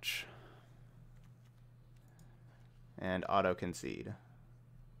match? And auto-concede.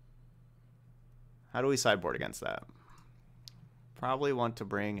 How do we sideboard against that? Probably want to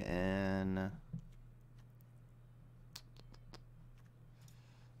bring in...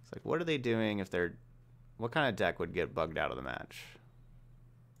 It's like, what are they doing if they're... What kind of deck would get bugged out of the match?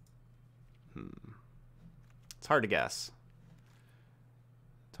 It's hard to guess.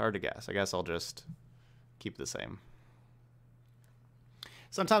 It's hard to guess. I guess I'll just keep the same.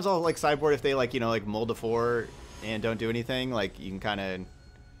 Sometimes I'll like sideboard if they like, you know, like mold to 4 and don't do anything. Like you can kind of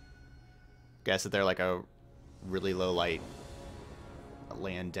guess that they're like a really low light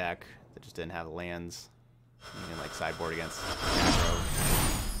land deck that just didn't have lands. You can like sideboard against aggro.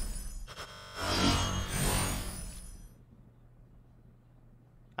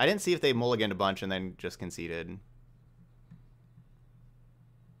 I didn't see if they mulliganed a bunch and then just conceded.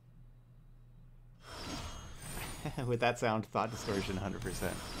 With that sound, thought distortion 100%.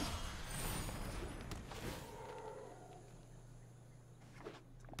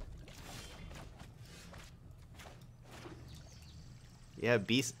 Yeah,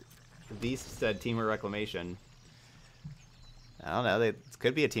 Beast said Teamer Reclamation. I don't know, it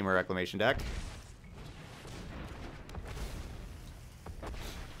could be a Teamer Reclamation deck.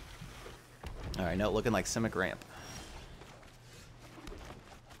 Alright, no, looking like Simic Ramp.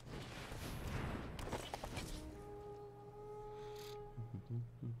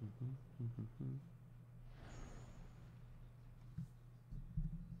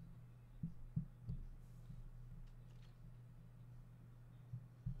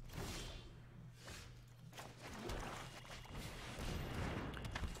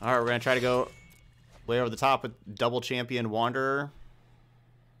 Alright, we're going to try to go way over the top with double champion Wanderer.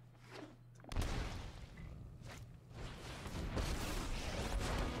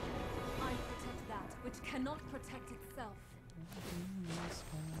 I protect that which cannot protect itself.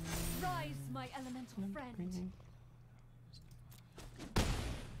 Rise, my elemental friend.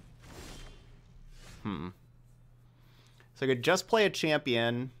 So I could just play a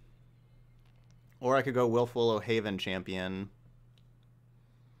champion, or I could go Willful O'Haven champion.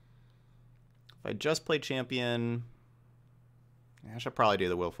 If I just play champion, I should probably do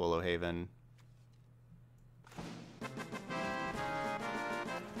the Willful O'Haven.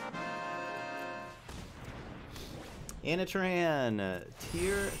 Anatran,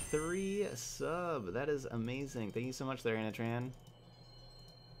 tier 3 sub. That is amazing. Thank you so much there, Anatran.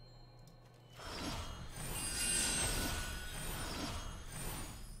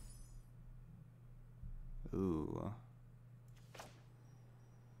 Ooh.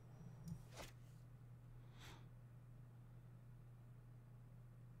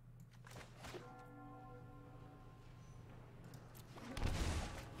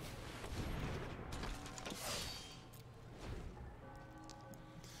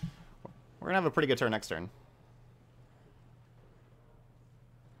 We're going to have a pretty good turn next turn.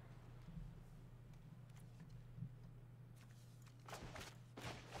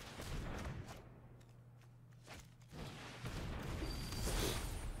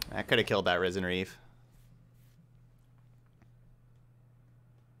 I could have killed that Risen Reef.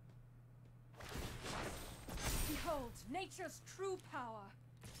 Behold, nature's true power.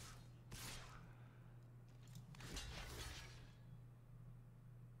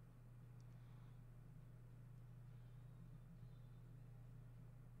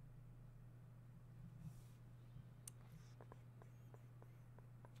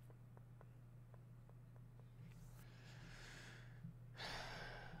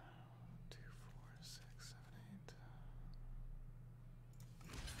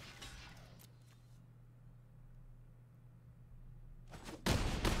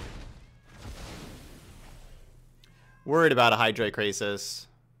 Worried about a Hydra Crisis.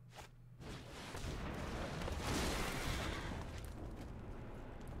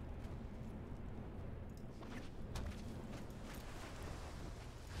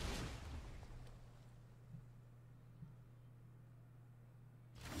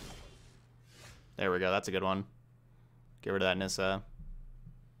 There we go. That's a good one. Get rid of that Nissa.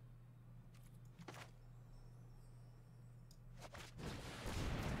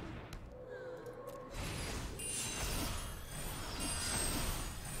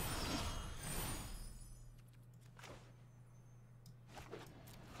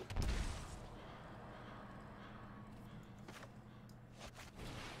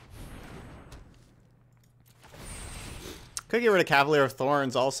 Could get rid of Cavalier of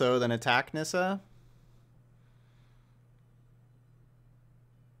Thorns also, then attack Nissa.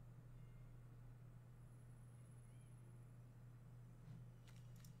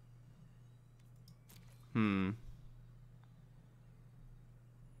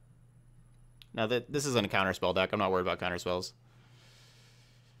 Now this isn't a counterspell deck. I'm not worried about counterspells.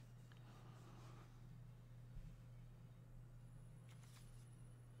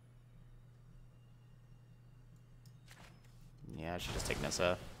 Yeah, I should just take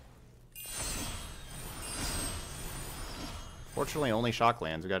Nissa. Fortunately, only shock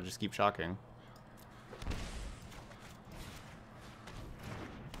lands. We gotta just keep shocking.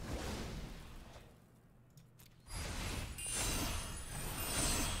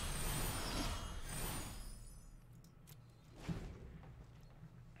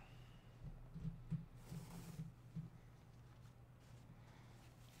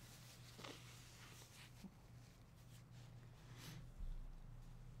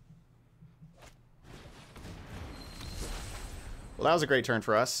 Well, that was a great turn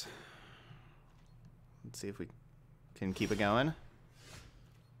for us. Let's see if we can keep it going.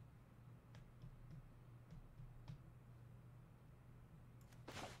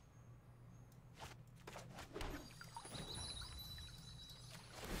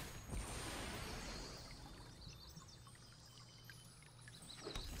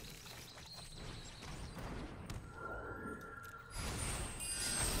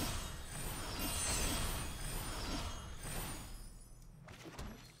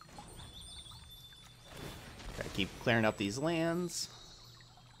 Keep clearing up these lands.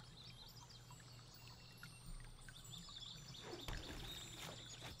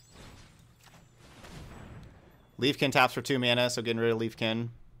 Leafkin taps for 2 mana, so getting rid of Leafkin.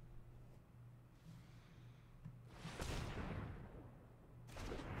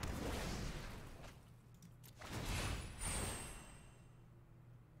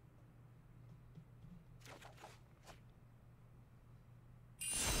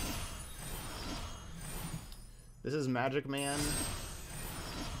 This is Magic Man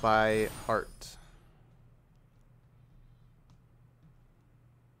by Heart.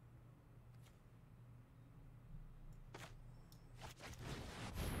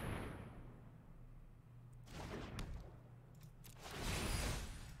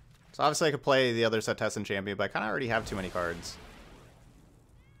 So obviously I could play the other Abzan Champion, but I kind of already have too many cards.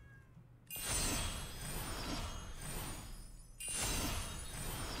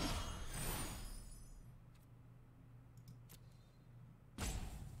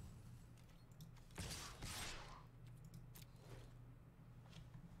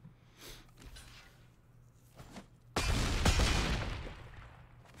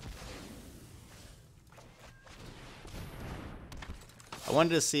 I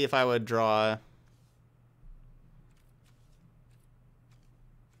wanted to see if I would draw... I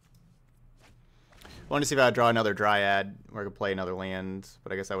wanted to see if I would draw another Dryad, or I could play another land,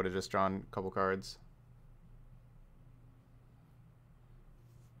 but I guess I would have just drawn a couple cards.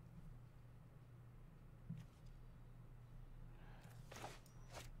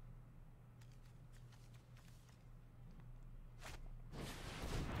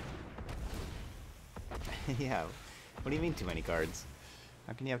 Yeah, what do you mean too many cards?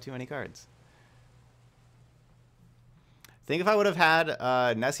 How can you have too many cards? I think if I would have had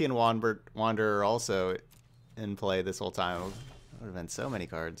Nessian Wanderer also in play this whole time, it would have been so many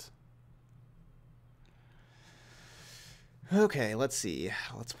cards. Okay, let's see.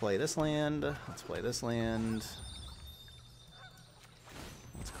 Let's play this land. Let's play this land.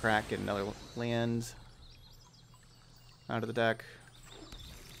 Let's crack, get another land out of the deck.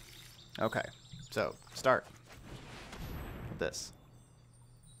 Okay, so start with this.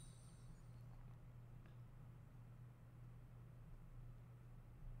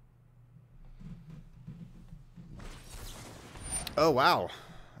 Oh, wow.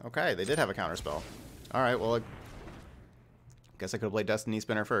 Okay, they did have a counterspell. Alright, well, I guess I could have played Destiny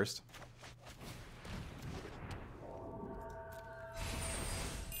Spinner first.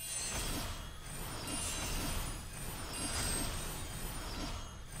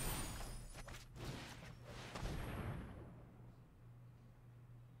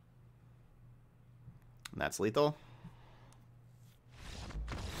 And that's lethal.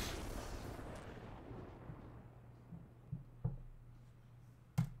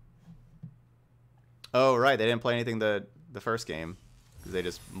 Oh, right. They didn't play anything the first game because they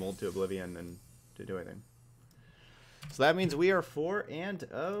just mulled to Oblivion and didn't do anything. So that means we are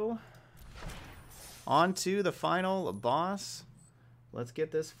 4-0. On to the final boss. Let's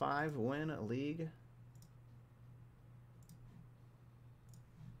get this 5-win league.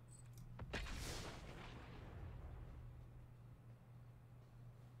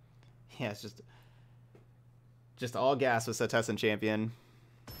 Yeah, it's just all gas with Abzan Champion.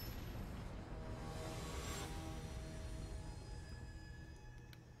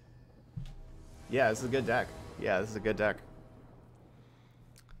 Yeah, this is a good deck. Yeah, this is a good deck.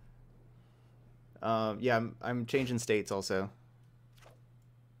 Yeah, I'm changing states also.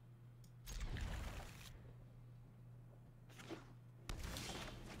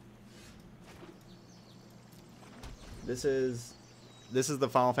 This is the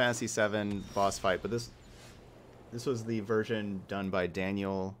Final Fantasy VII boss fight, but this This was the version done by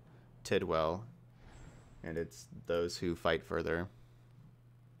Daniel Tidwell, and it's Those Who Fight Further.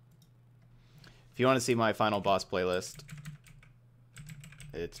 If you want to see my final boss playlist,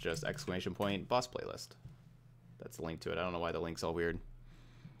 it's just exclamation point boss playlist. That's the link to it. I don't know why the link's all weird.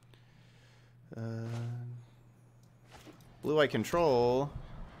 Blue-Eye Control.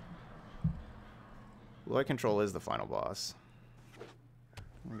 Blue-Eye Control is the final boss.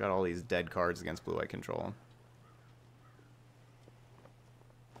 We got all these dead cards against Blue-Eye Control.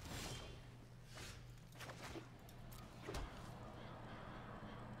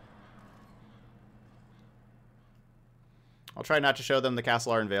 I'll try not to show them the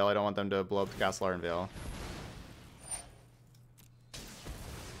Castle Iron Veil. I don't want them to blow up the Castle Iron Veil.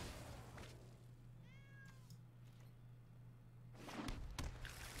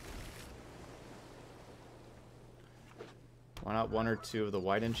 Why not one or two of the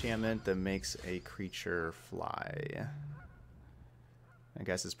white enchantment that makes a creature fly? I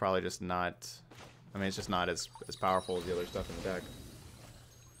guess it's probably just not... I mean, it's just not as powerful as the other stuff in the deck.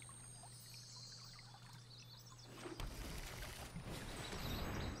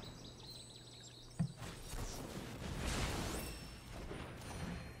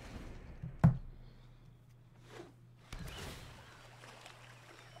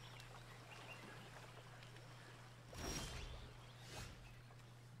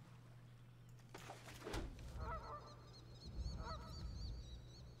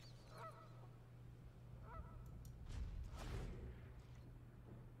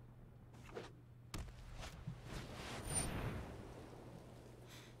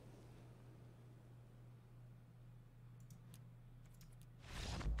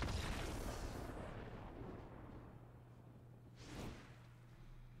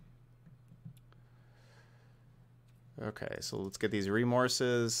 Okay, so let's get these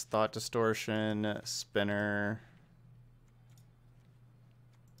Remorses, Thought Distortion, Spinner.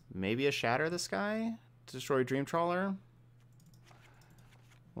 Maybe a Shatter the Sky to destroy Dream Trawler.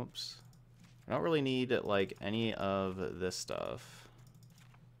 Whoops. I don't really need, like, any of this stuff.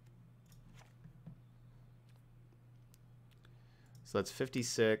 So that's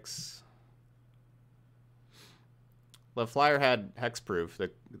 56. The flyer had hexproof.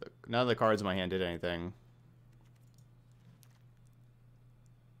 None of the cards in my hand did anything.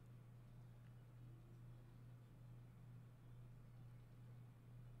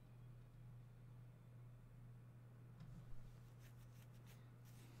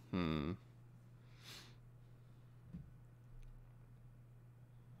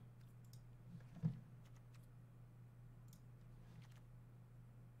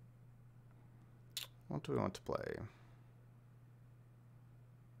 What do we want to play?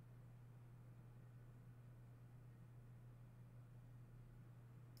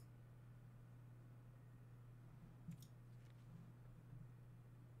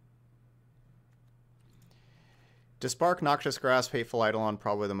 Disbark, Noxious Grasp, Hateful Eidolon,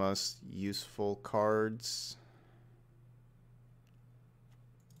 probably the most useful cards.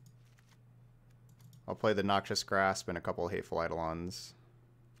 I'll play the Noxious Grasp and a couple of Hateful Eidolons.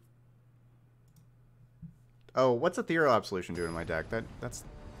 Oh, what's Ethereal Absolution doing in my deck? That's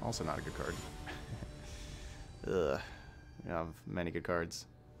also not a good card. Ugh. I have many good cards.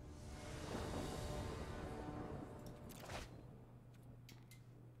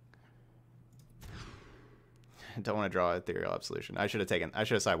 Don't want to draw Ethereal Absolution. I should have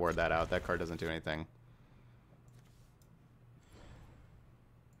sideboarded that out. That card doesn't do anything.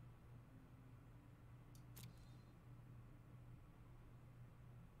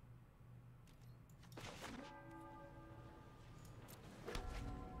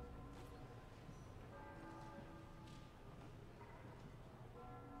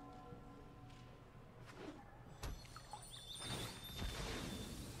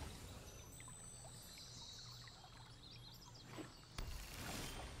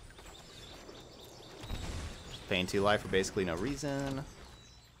 Paying 2 life for basically no reason.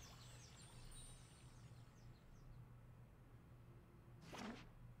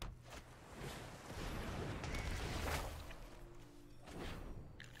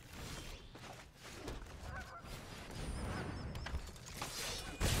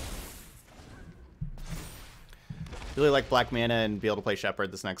 Really like black mana and be able to play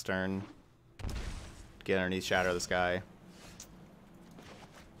Shepherd this next turn. Get underneath Shatter the Sky.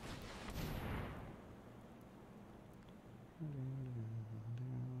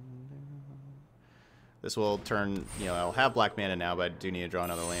 This will turn, you know, I'll have black mana now, but I do need to draw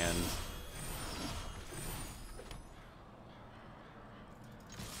another land.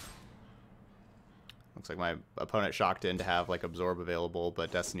 Looks like my opponent shocked in to have, like, Absorb available,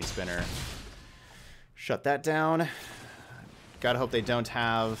 but Destiny Spinner Shut that down. Gotta hope they don't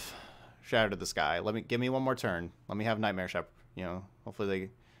have Shadow to the Sky. Give me one more turn. Let me have Nightmare Shepherd. You know,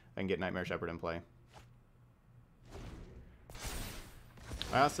 hopefully I can get Nightmare Shepherd in play.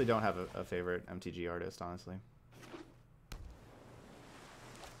 I honestly don't have a favorite MTG artist, honestly.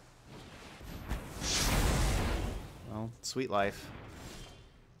 Well, sweet life.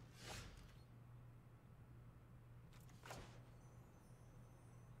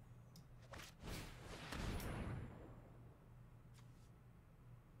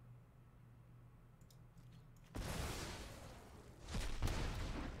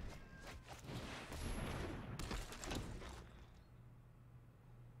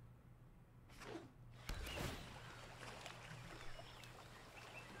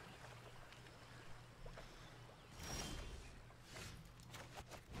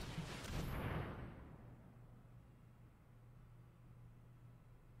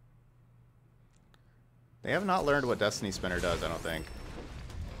 They have not learned what Destiny Spinner does, I don't think.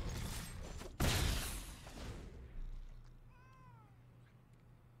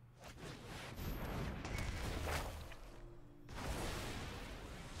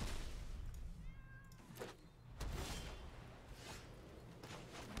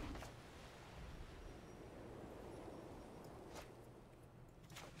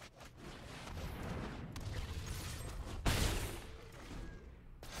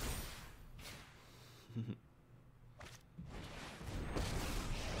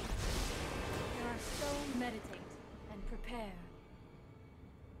 Meditate and prepare.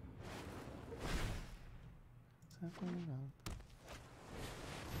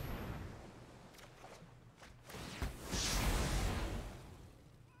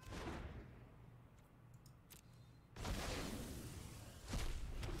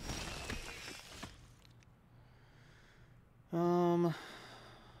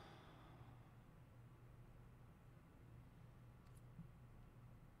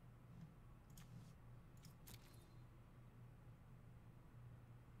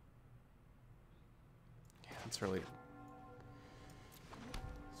 It's really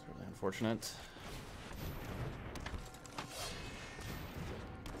unfortunate.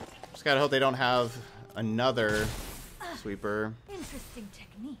 Just gotta hope they don't have another sweeper. Interesting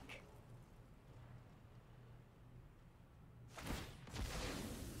technique.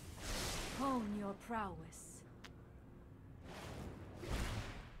 Hone your prowess.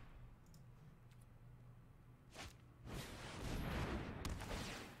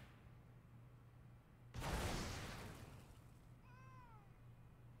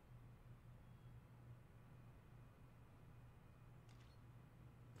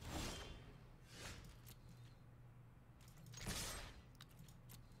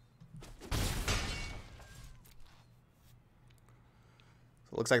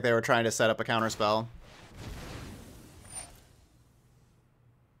 Looks like they were trying to set up a counterspell.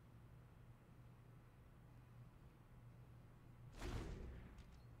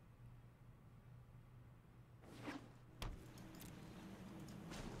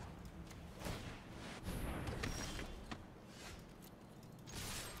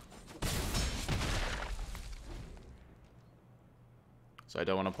 So I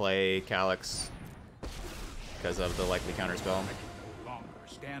don't want to play Calyx because of the likely counterspell.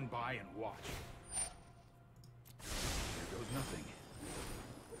 Stand by and watch. There goes nothing.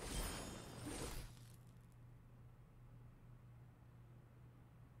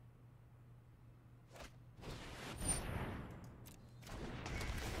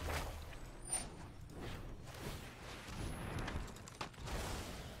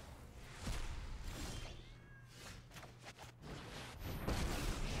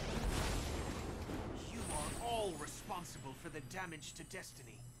 You are all responsible for the damage to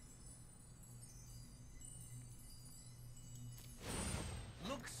Destiny.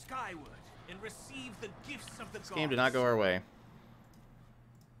 Look skyward and receive the gifts of the gods. This game did not go our way.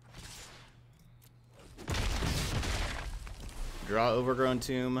 Draw Overgrown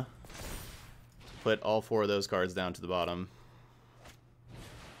Tomb. Put all 4 of those cards down to the bottom.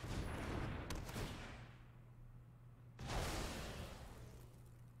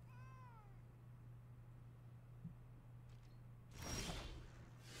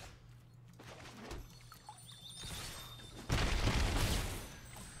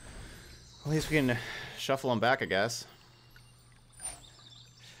 At least we can shuffle them back, I guess.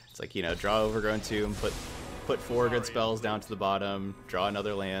 It's like, you know, draw Overgrown Tomb, put 4 good spells down to the bottom, draw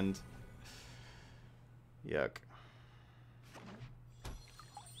another land. Yuck.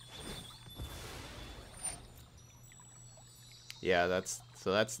 Yeah, that's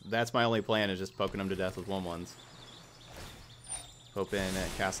my only plan, is just poking them to death with 1/1s. Hoping at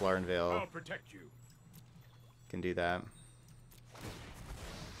Castlar and Vale. I'll protect you. Can do that.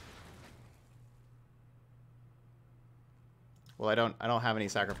 Well, I don't have any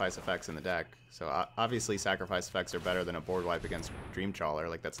sacrifice effects in the deck, so obviously sacrifice effects are better than a board wipe against Dream Trawler.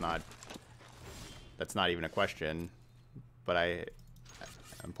 Like that's not even a question. But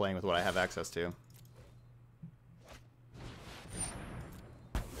I'm playing with what I have access to.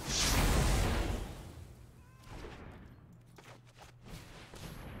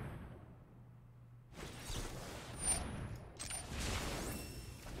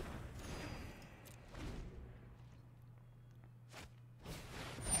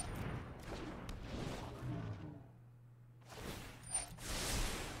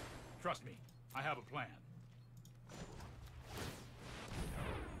 Trust me, I have a plan.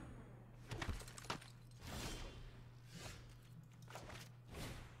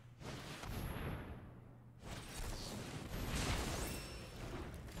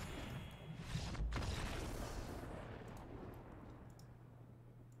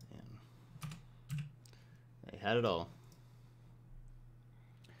 They had it all.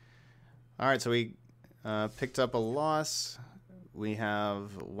 All right, so we picked up a loss. We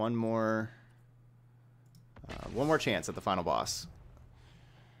have one more chance at the final boss.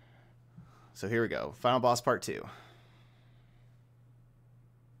 So here we go. Final boss part 2.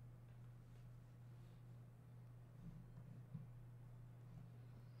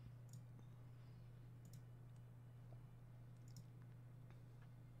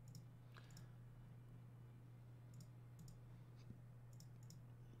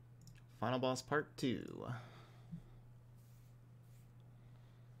 Final boss part 2.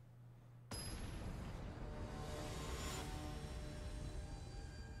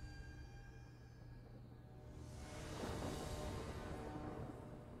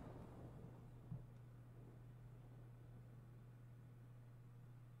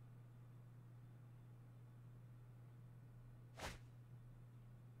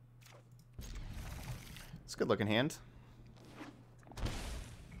 It's a good looking hand.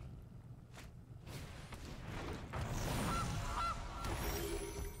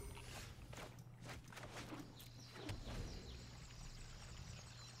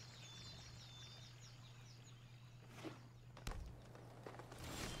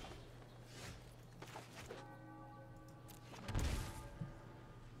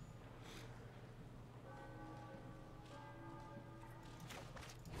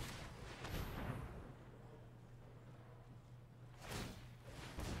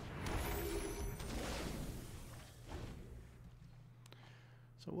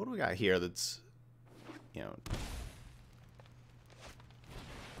 So what do we got here that's, you know...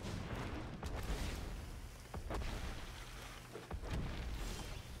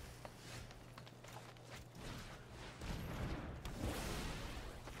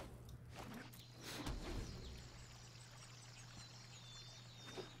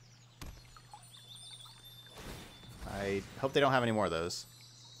 I hope they don't have any more of those.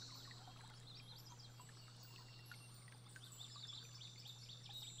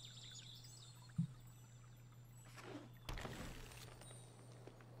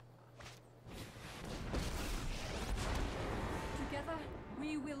 Together,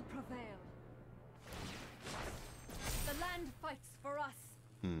 we will prevail. The land fights for us.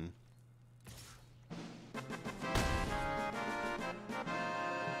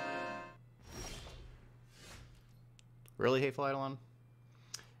 Really, Hateful Eidolon?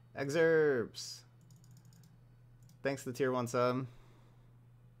 Excerpts. Thanks to the tier 1 sub.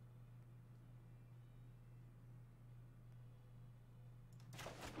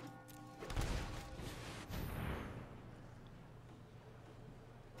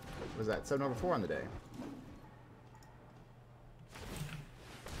 What was that? Sub number 4 on the day.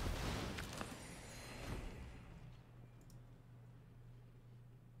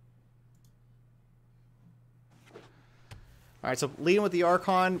 Alright, so leading with the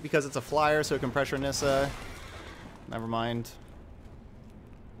Archon because it's a flyer, so it can pressure Nissa. Never mind.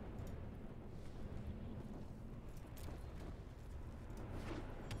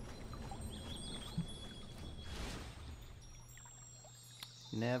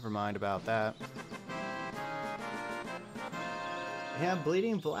 Never mind about that. Yeah,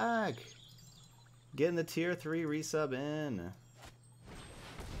 Bleeding Black. Getting the tier 3 resub in.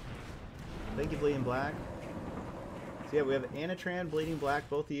 Thank you, Bleeding Black. So yeah, we have Anatran, Bleeding Black,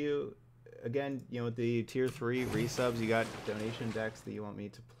 both of you. Again, you know, with the tier 3 resubs, you got donation decks that you want me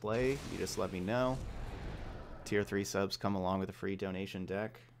to play. You just let me know. Tier 3 subs come along with a free donation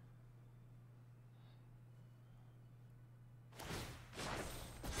deck.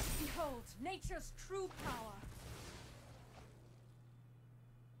 Behold, nature's true power.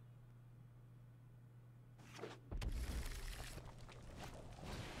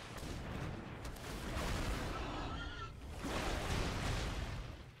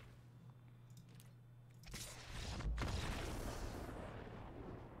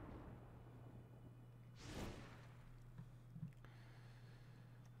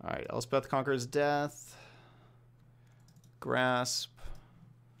 Alright, Elspeth conquers death. Grasp.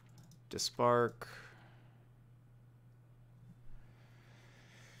 Dispark.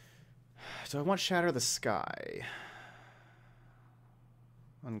 Do I want Shatter the Sky?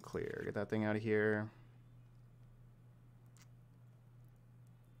 Unclear. Get that thing out of here.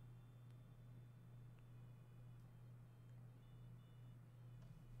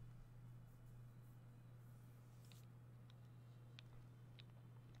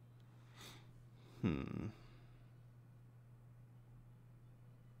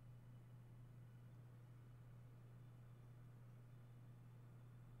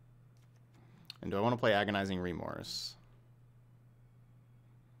 And do I want to play Agonizing Remorse?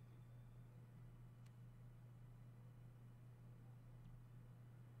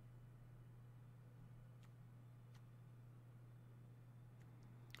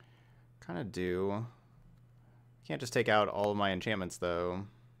 Kind of do. Can't just take out all of my enchantments, though.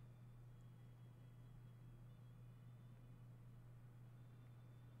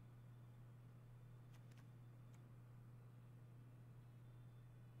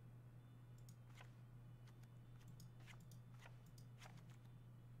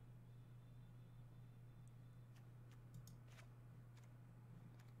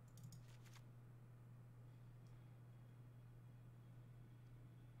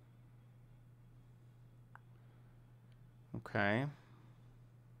 Okay.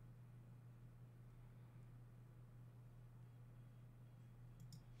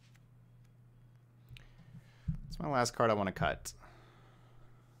 That's my last card I want to cut.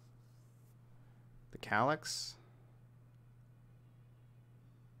 The Calyx.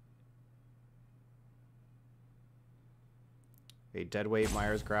 A Deadweight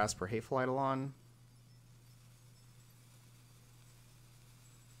Myers Grasp for Hateful Eidolon.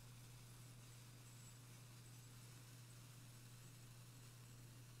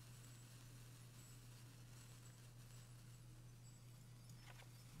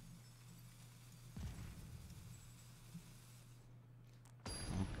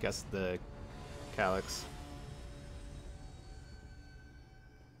 Guess the Calyx.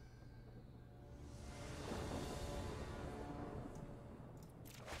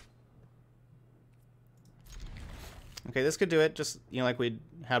 Okay, this could do it. Just, you know, like we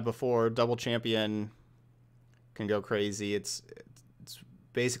had before, double champion can go crazy. It's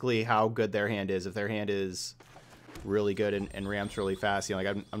basically how good their hand is. If their hand is really good and ramps really fast, you know,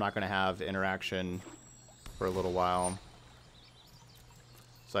 like I'm not going to have interaction for a little while.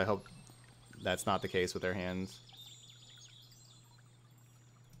 So I hope that's not the case with their hands.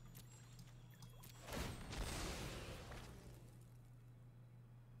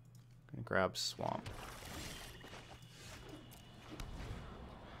 Gonna grab Swamp.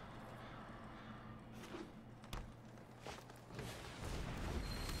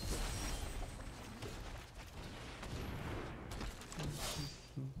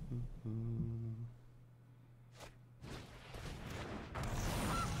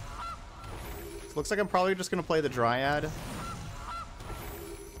 Looks like I'm probably just going to play the Dryad.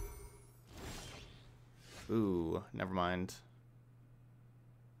 Ooh, never mind.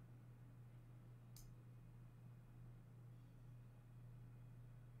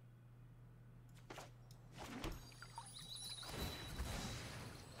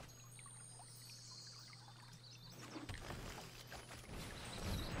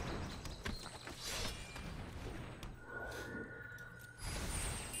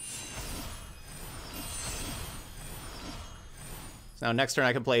 Now, next turn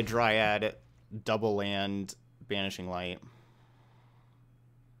I can play Dryad, double land, Banishing Light.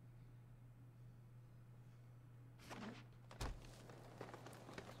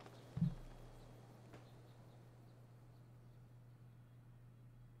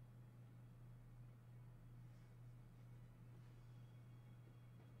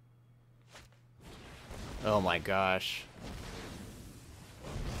 Oh my gosh.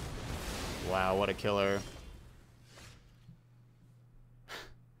 Wow, what a killer.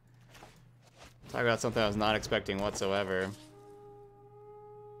 Talk about something I was not expecting whatsoever.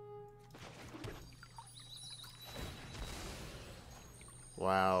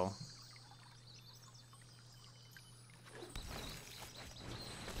 Wow.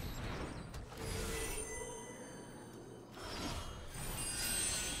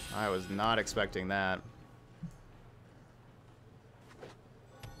 I was not expecting that.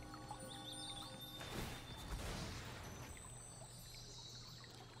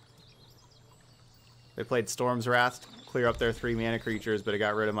 They played Storm's Wrath, clear up their 3 mana creatures, but it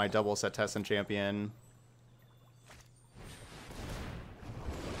got rid of my double Setessan champion.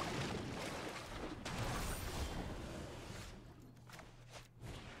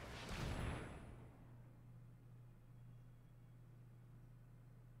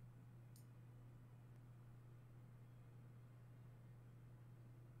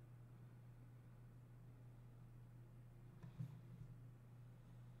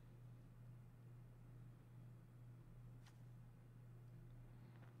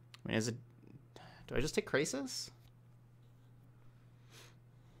 I mean, is it... Do I just take Krasis?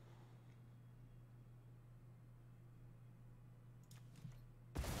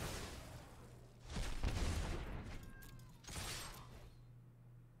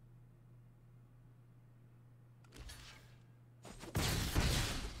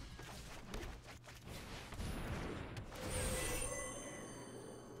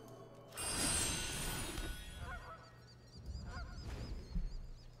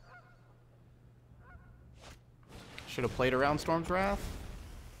 Should have played around Storm's Wrath?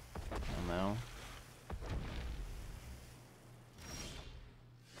 I don't know.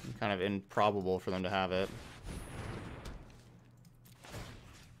 Kind of improbable for them to have it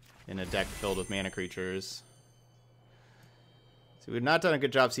in a deck filled with mana creatures. So we've not done a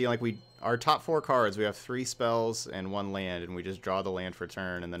good job seeing, like, our top 4 cards, we have 3 spells and 1 land, and we just draw the land for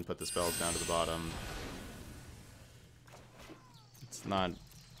turn and then put the spells down to the bottom. It's not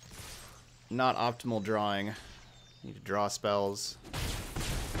optimal drawing. Need to draw spells.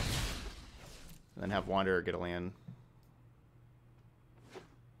 And then have Wanderer get a land.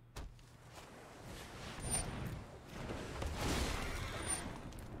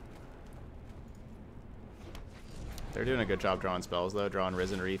 They're doing a good job drawing spells, though. Drawing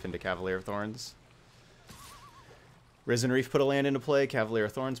Risen Reef into Cavalier of Thorns. Risen Reef put a land into play. Cavalier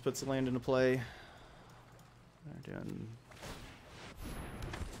of Thorns puts a land into play. They're doing...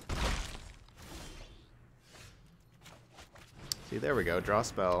 See, there we go. Draw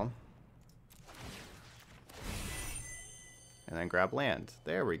spell. And then grab land.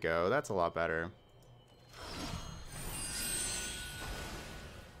 There we go. That's a lot better.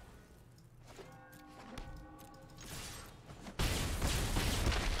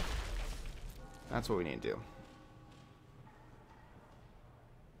 That's what we need to do.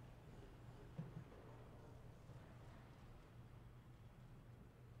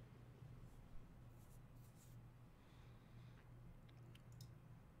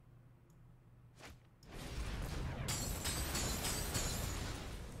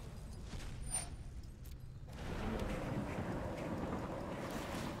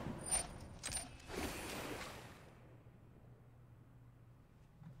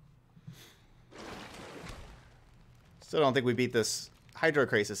 Still don't think we beat this Hydro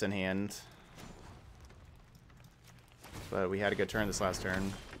Krasis in hand. But we had a good turn this last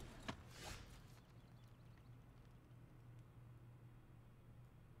turn.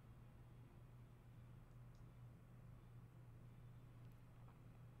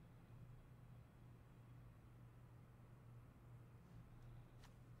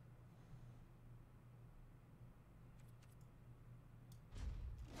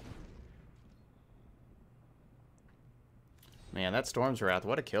 Man, that Storm's Wrath,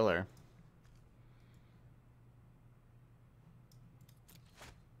 what a killer.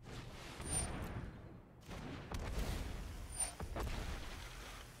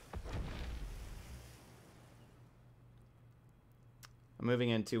 I'm moving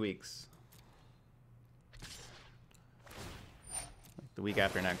in 2 weeks. Like the week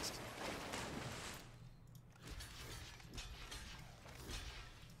after next.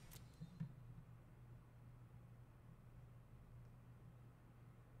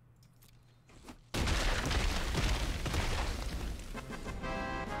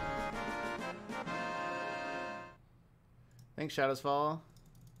 Thanks, Shadows Fall.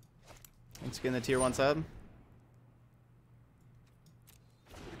 Thanks for getting the tier 1 sub.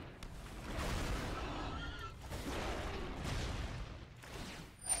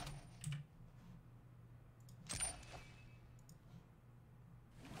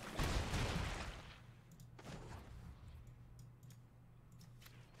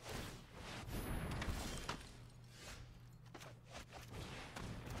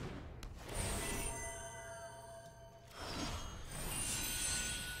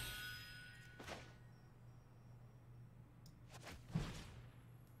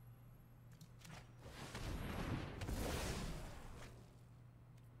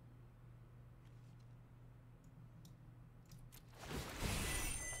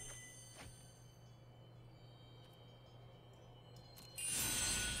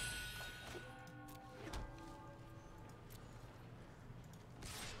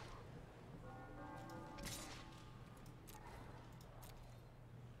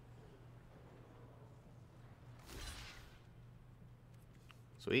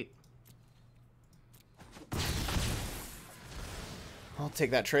 Sweet. I'll take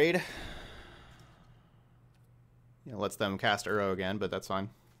that trade. You know, lets them cast Uro again, but that's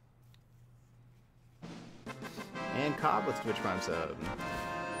fine. And Cobb with Twitch Prime sub.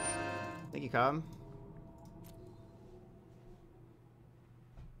 Thank you, Cobb.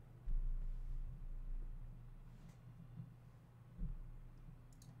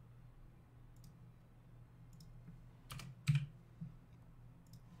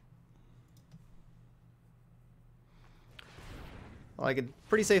 Well, I could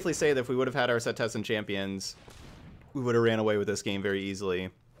pretty safely say that if we would have had our set tests and champions, we would have ran away with this game very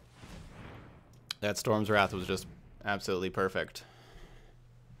easily. That Storm's Wrath was just absolutely perfect.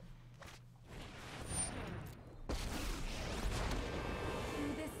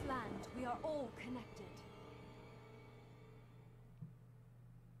 In this land, we are all connected.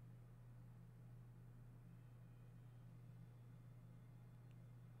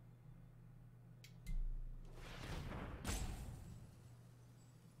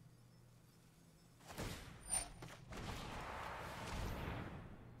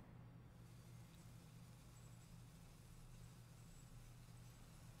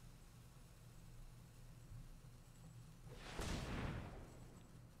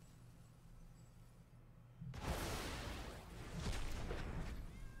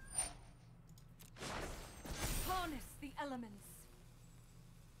 Harness the elements.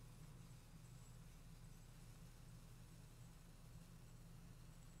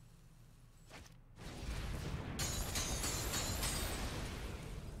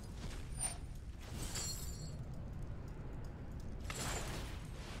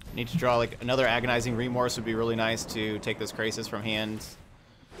 Need to draw like another Agonizing Remorse would be really nice to take this Krasis from hand.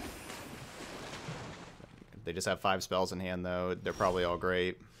 They just have 5 spells in hand though. They're probably all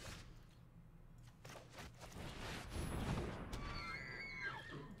great.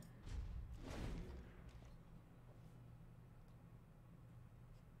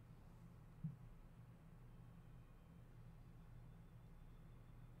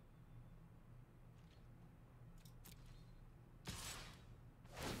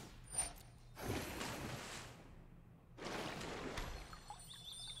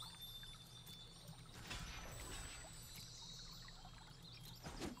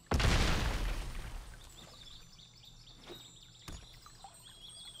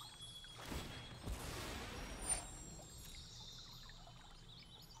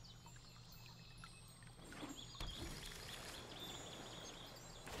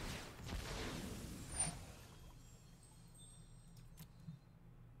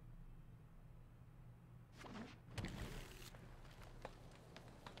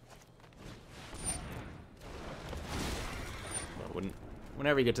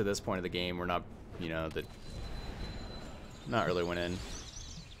 Whenever you get to this point of the game, we're not, you know, not really winning.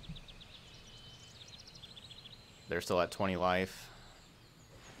 They're still at 20 life.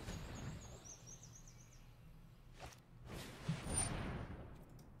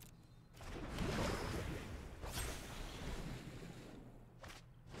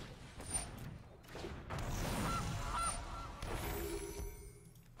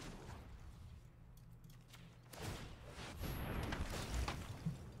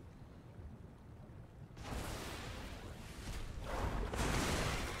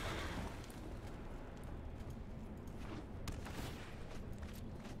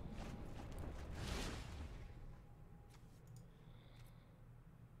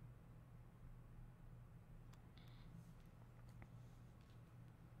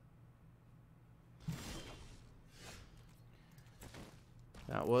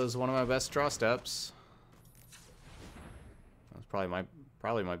 That was one of my best draw steps. That was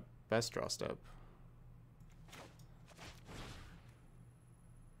probably my best draw step.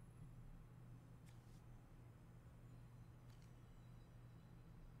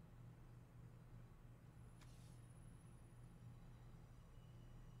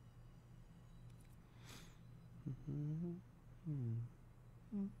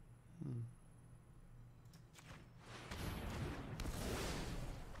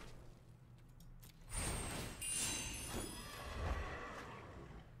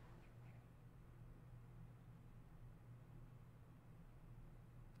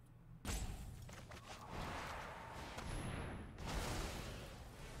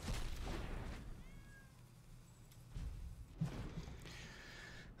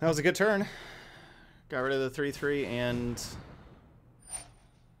 That was a good turn. Got rid of the 3/3 and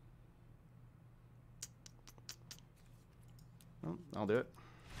oh, I'll do it.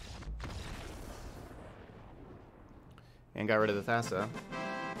 And got rid of the Thassa.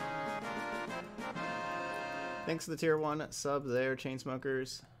 Thanks to the tier 1 sub there,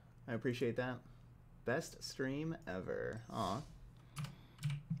 Chainsmokers. I appreciate that. Best stream ever. Aw.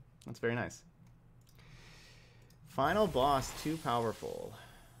 That's very nice. Final boss, too powerful.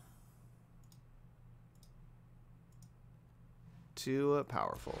 Too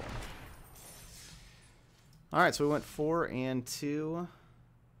powerful. Alright, so we went 4 and 2.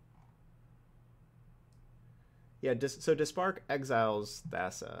 Yeah, so Dispark exiles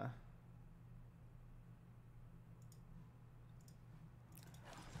Thassa.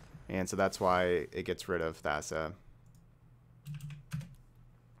 And so that's why it gets rid of Thassa.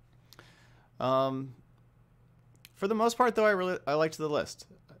 For the most part, though, I liked the list.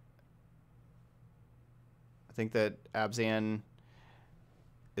 I think that Abzan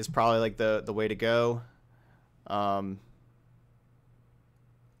is probably like the way to go. Can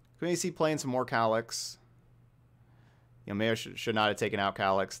we see playing some more Calyx? You know, maybe I should not have taken out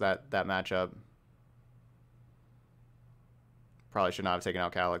Calyx that matchup. Probably should not have taken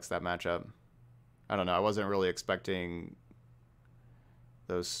out Calyx that matchup. I don't know. I wasn't really expecting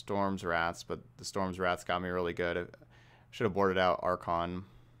those Storm's Wraths, but the Storm's Wraths got me really good. I should have boarded out Archon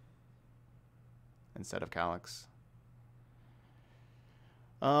instead of Calyx.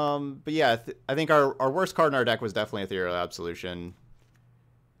 But yeah, I think our worst card in our deck was definitely Ethereal Absolution.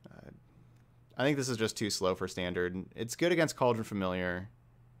 I think this is just too slow for Standard. It's good against Cauldron Familiar.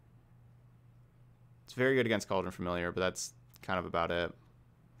 It's very good against Cauldron Familiar, but that's kind of about it.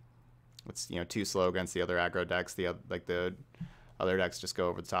 It's, you know, too slow against the other aggro decks. The other decks just go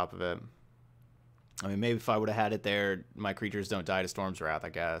over the top of it. I mean, maybe if I would have had it there, my creatures don't die to Storm's Wrath, I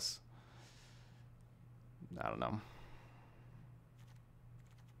guess. I don't know.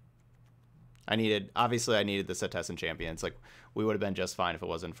 Obviously I needed the Setessan Champions. Like, we would have been just fine if it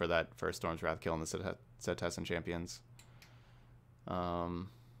wasn't for that first Storm's Wrath killing the Setessan Champions. But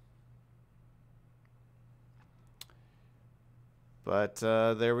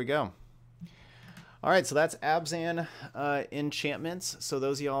there we go. All right, so that's Abzan Enchantments. So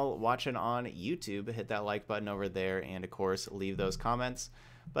those of y'all watching on YouTube, hit that like button over there, and of course, leave those comments.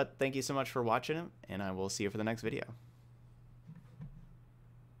 But thank you so much for watching, and I will see you for the next video.